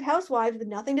conservative housewives with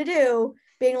nothing to do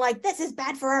being like, this is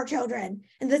bad for our children.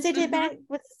 And the CJ Bennett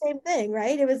was the same thing,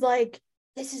 right? It was like,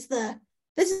 this is the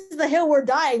hill we're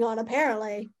dying on,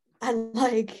 apparently. And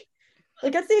like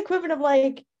that's the equivalent of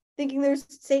like thinking there's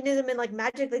Satanism in like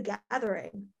Magic the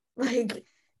Gathering. Like,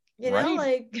 you know,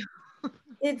 like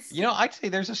it's, you know, I'd say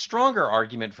there's a stronger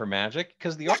argument for Magic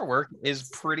because the artwork is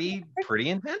pretty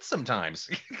intense sometimes.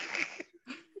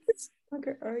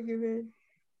 stronger argument.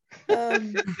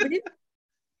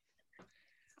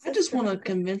 I just want a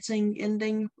convincing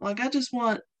ending. Like, I just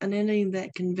want an ending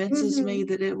that convinces me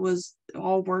that it was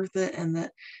all worth it and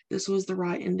that this was the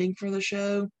right ending for the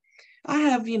show. I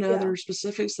have, other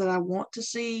specifics that I want to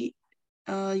see,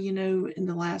 in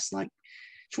the last like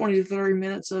 20 to 30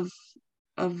 minutes of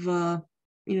the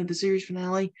series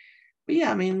finale. But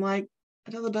yeah, I mean, like,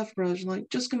 I tell the Duffer Brothers, like,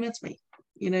 just convince me.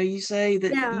 You say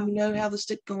that you know how to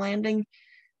stick the landing.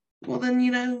 Well,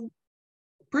 then,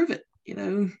 prove it.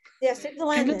 Yeah, stick the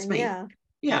landing. Convince me.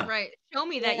 Yeah. Right. Show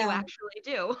me that you actually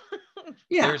do.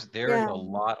 Yeah. There is a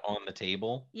lot on the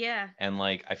table. Yeah. And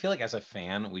like, I feel like as a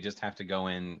fan, we just have to go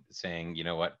in saying, you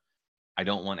know what? I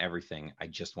don't want everything. I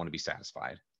just want to be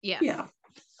satisfied. Yeah. Yeah.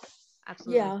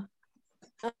 Absolutely. Yeah.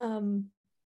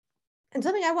 And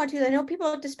something I want to, I know people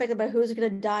like to speculate about who's going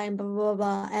to die and blah, blah,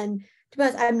 blah. And to be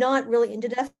honest, I'm not really into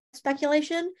death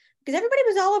speculation because everybody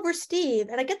was all over Steve.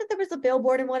 And I get that there was a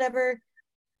billboard and whatever.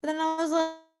 But then I was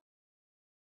like,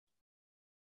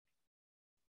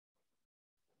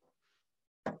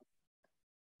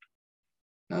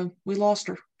 we lost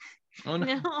her. Oh no.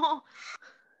 No.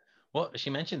 Well, she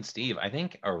mentioned Steve. I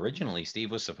think originally Steve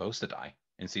was supposed to die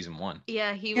in season 1.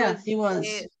 Yeah, he was.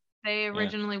 They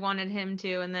originally wanted him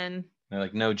to, and then they're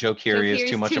like, no, Joe Keery is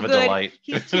too much of a good. delight.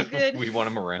 He's too good. We want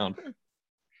him around.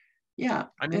 Yeah.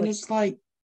 I mean, and it's like,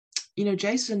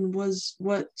 Jason was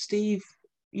what Steve,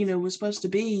 was supposed to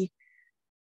be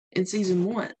in season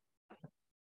 1.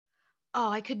 Oh,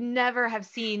 I could never have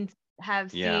seen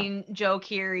Joe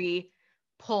Keery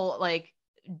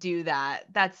do that.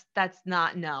 That's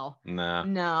not no. Nah.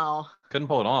 No. Couldn't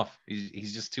pull it off.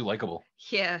 He's just too likable.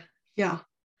 Yeah. Yeah.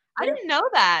 I didn't know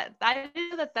that. I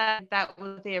didn't know that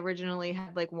was what they originally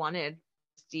had wanted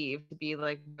Steve to be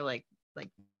like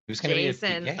Who's gonna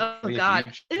Jason. Be oh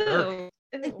God. Ew.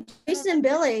 Jason and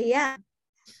Billy, yeah.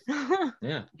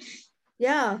 Yeah.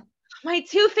 Yeah. My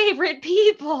 2 favorite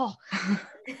people.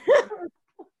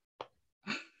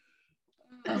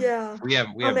 Yeah. We have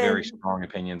very strong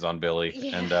opinions on Billy.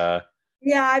 Yeah. And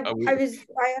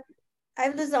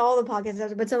I've listened to all the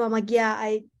podcasts, but some I'm like,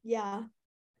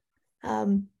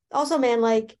 also, man,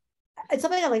 like, it's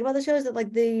something I like about the show is that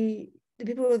like the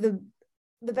people who are the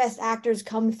best actors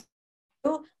come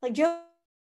through, like Joe,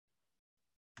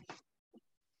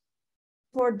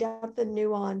 more depth and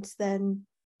nuance than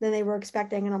they were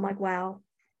expecting, and I'm like, wow,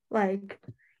 like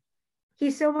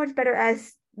he's so much better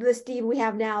as the Steve we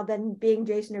have now than being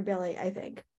Jason or Billy, I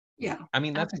think. Yeah. I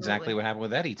mean, that's exactly what happened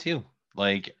with Eddie too.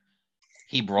 Like,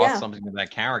 he brought something to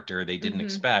that character they didn't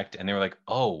expect, and they were like,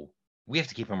 oh, we have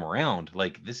to keep him around.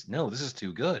 Like, this is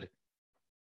too good.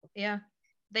 Yeah.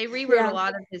 They rewrote a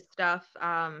lot of his stuff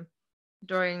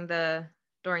during the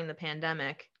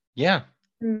pandemic. Yeah.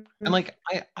 And like,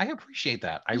 I appreciate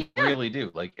that. I really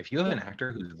do. Like, if you have an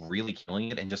actor who's really killing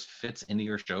it and just fits into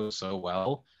your show so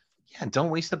well,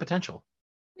 don't waste the potential.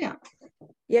 Yeah.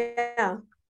 Yeah.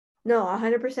 No,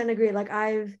 100% agree. Like,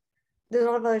 there's a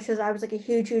lot of other shows I was like a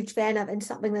huge fan of, and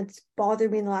something that's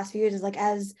bothered me in the last few years is like,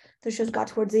 as the shows got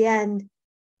towards the end,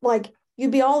 like,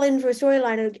 you'd be all in for a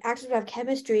storyline and actors would have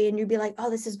chemistry and you'd be like, oh,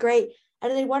 this is great. And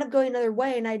then they wound up going another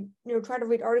way, and I try to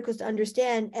read articles to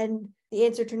understand, and the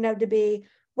answer turned out to be,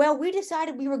 well, we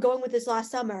decided we were going with this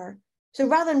last summer. So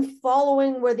rather than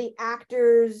following where the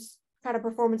actors kind of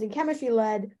performance and chemistry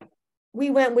led, we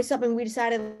went with something we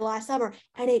decided last summer.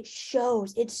 And it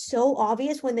shows. It's so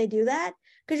obvious when they do that,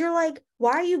 because you're like,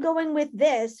 why are you going with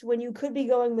this when you could be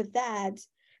going with that?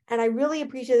 And I really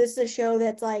appreciate this is a show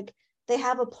that's like, they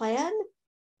have a plan,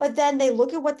 but then they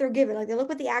look at what they're given. Like they look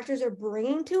what the actors are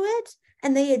bringing to it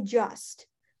and they adjust,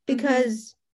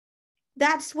 because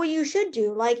that's what you should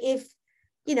do. Like if,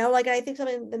 like I think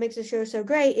something that makes the show so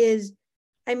great is,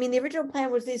 I mean, the original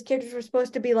plan was these characters were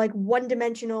supposed to be like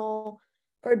one-dimensional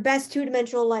or at best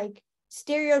two-dimensional, like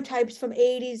stereotypes from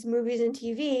 80s movies and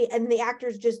TV, and the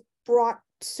actors just brought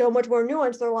so much more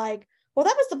nuance. They're like, well,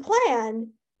 that was the plan,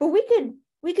 but we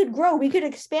could grow, we could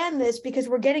expand this because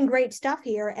we're getting great stuff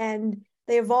here, and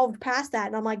they evolved past that.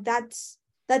 And I'm like, that's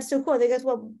so cool. I think that's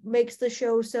what makes the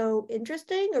show so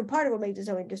interesting, or part of what makes it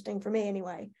so interesting for me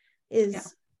anyway,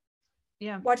 is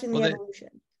watching the evolution.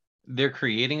 They're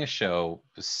creating a show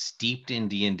steeped in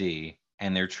D&D,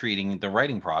 and they're treating the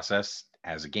writing process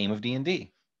as a game of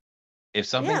D&D. If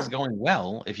something's going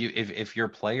well, if your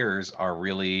players are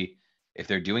really, if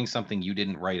they're doing something you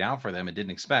didn't write out for them and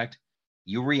didn't expect,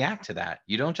 you react to that.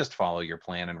 You don't just follow your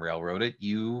plan and railroad it,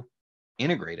 you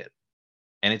integrate it.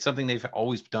 And it's something they've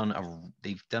always done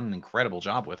they've done an incredible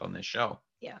job with on this show.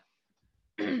 Yeah.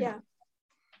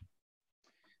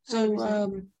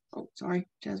 So sorry,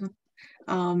 Jasmine.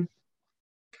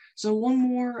 So one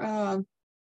more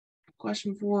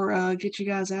question before get you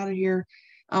guys out of here.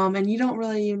 And you don't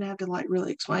really even have to like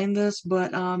really explain this,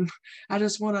 but I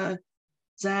just want to,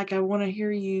 Zach, I want to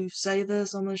hear you say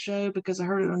this on the show because I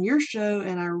heard it on your show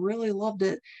and I really loved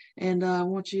it, and I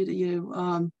want you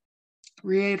to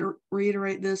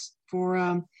reiterate this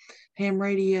for Ham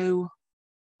Radio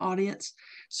audience.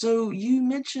 So you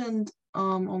mentioned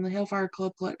on the Hellfire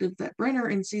Club Collective that Brenner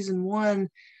in season 1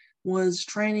 was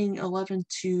training 11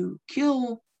 to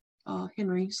kill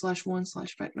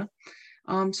Henry/1/Vecna.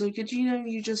 So could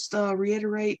you just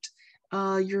reiterate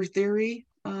your theory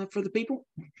for the people?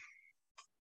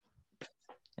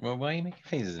 Well, why are you making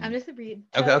faces? I'm just a read.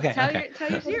 Okay. Tell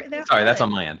your theory. Sorry, that's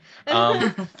on my end.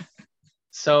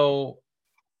 So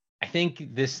I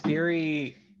think this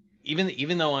theory,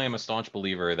 even though I am a staunch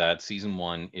believer that season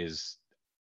 1 is,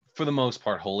 for the most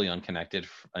part, wholly unconnected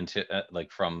until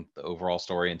from the overall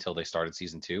story until they started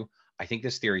season 2, I think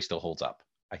this theory still holds up.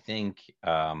 I think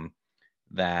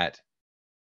that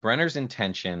Brenner's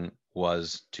intention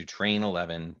was to train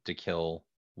 11 to kill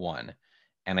 1.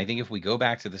 And I think if we go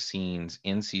back to the scenes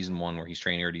in season 1 where he's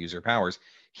training her to use her powers,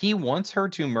 he wants her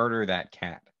to murder that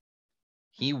cat.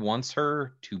 He wants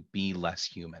her to be less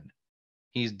human.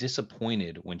 He's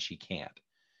disappointed when she can't.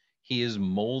 He is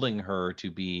molding her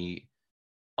to be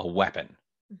a weapon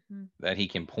that he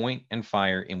can point and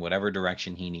fire in whatever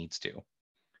direction he needs to.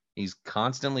 He's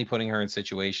constantly putting her in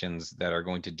situations that are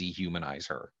going to dehumanize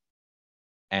her.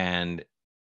 And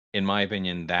in my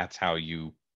opinion, that's how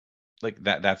you,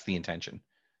 that's the intention,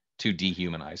 to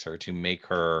dehumanize her, to make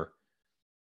her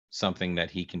something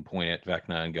that he can point at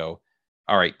Vecna and go,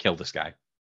 all right, kill this guy.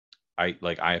 I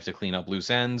have to clean up loose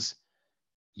ends.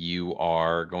 You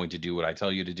are going to do what I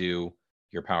tell you to do.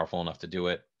 You're powerful enough to do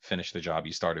it. Finish the job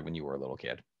you started when you were a little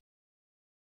kid.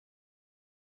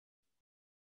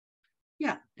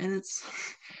 Yeah, and it's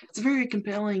a very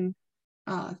compelling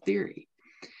theory,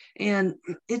 and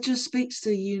it just speaks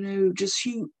to just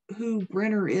who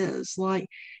Brenner is. Like,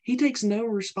 he takes no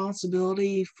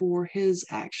responsibility for his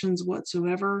actions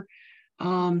whatsoever,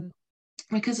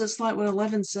 because it's like what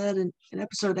Eleven said in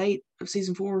episode 8 of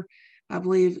season 4, I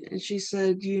believe, and she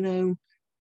said,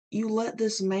 you let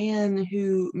this man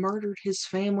who murdered his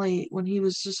family when he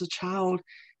was just a child,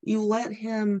 you let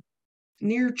him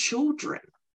near children,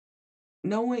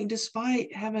 knowing,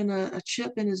 despite having a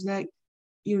chip in his neck,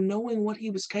 knowing what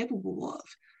he was capable of.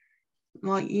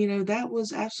 Like, that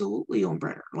was absolutely on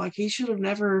Brenner. Like, he should have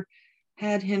never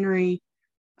had Henry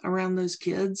around those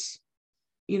kids,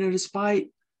 despite,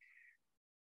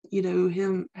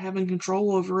 him having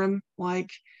control over him. Like,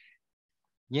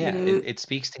 yeah, it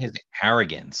speaks to his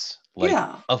arrogance.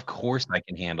 Of course I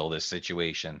can handle this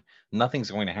situation. Nothing's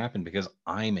going to happen because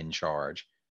I'm in charge,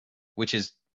 which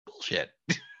is bullshit.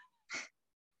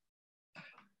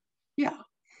 Yeah.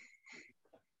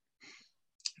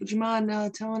 Would you mind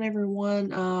telling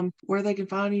everyone where they can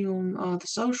find you on the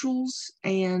socials,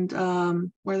 and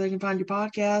where they can find your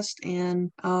podcast,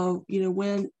 and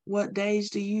what days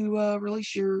do you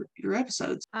release your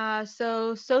episodes?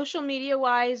 So social media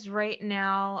wise, right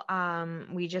now,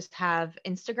 we just have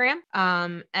Instagram,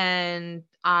 and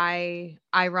I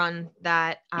run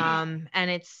that, and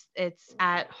it's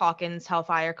at Hawkins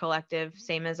Hellfire Collective,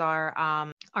 same as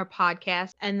our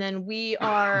podcast, and then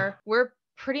we're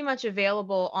pretty much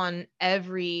available on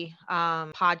every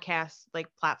podcast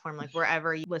platform,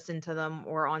 wherever you listen to them.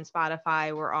 We're on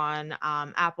Spotify, we're on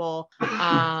Apple,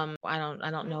 I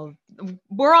don't know,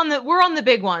 we're on the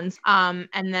big ones,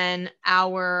 and then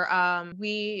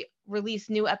release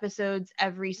new episodes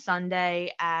every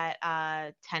Sunday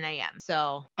at 10 a.m.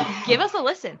 So give us a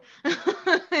listen.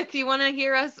 If you want to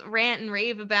hear us rant and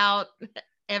rave about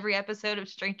every episode of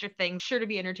Stranger Things, sure to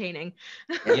be entertaining.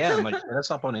 Yeah, hit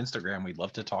us up on Instagram. We'd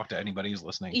love to talk to anybody who's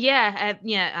listening. Yeah,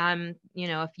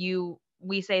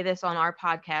 we say this on our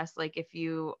podcast, like if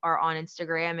you are on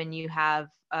Instagram and you have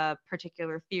a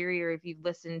particular theory, or if you've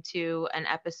listened to an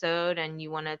episode and you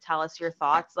want to tell us your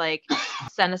thoughts, like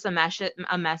send us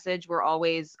a message. We're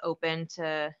always open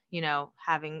to,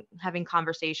 having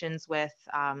conversations with,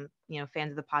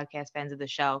 fans of the podcast, fans of the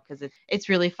show, because it's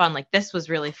really fun. Like this was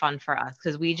really fun for us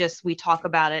because we talk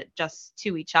about it just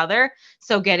to each other.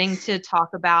 So getting to talk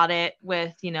about it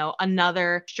with,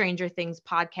 another Stranger Things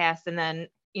podcast and then,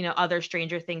 other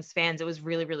Stranger Things fans, it was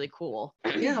really, really cool.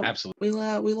 Yeah, absolutely.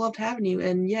 We loved having you,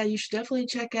 and yeah, you should definitely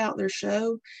check out their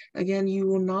show. Again, you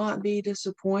will not be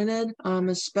disappointed,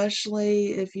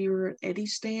 especially if you're an Eddie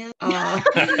stan. You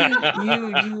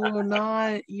will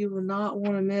not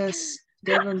want to miss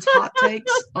Devin's hot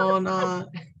takes on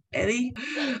Eddie.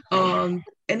 And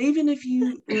even if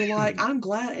you were like, I'm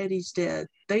glad Eddie's dead,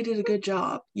 they did a good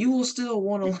job, you will still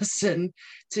want to listen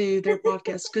to their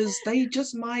podcast because they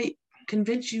just might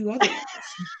convince you otherwise.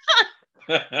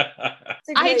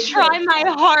 I try my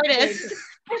hardest.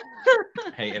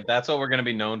 Hey, if that's what we're going to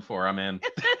be known for, I'm in.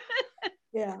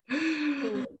 Yeah.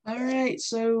 All right.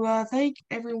 So thank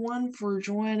everyone for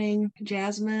joining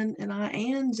Jasmine and I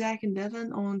and Zach and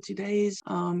Devin on today's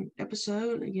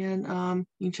episode. Again,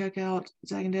 you can check out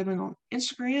Zach and Devin on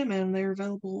Instagram, and they're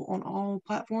available on all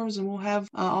platforms, and we'll have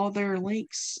all their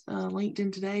links linked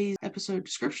in today's episode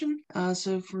description.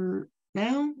 So for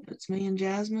now, it's me and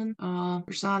Jasmine.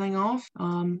 We're signing off.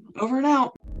 Over and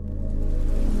out.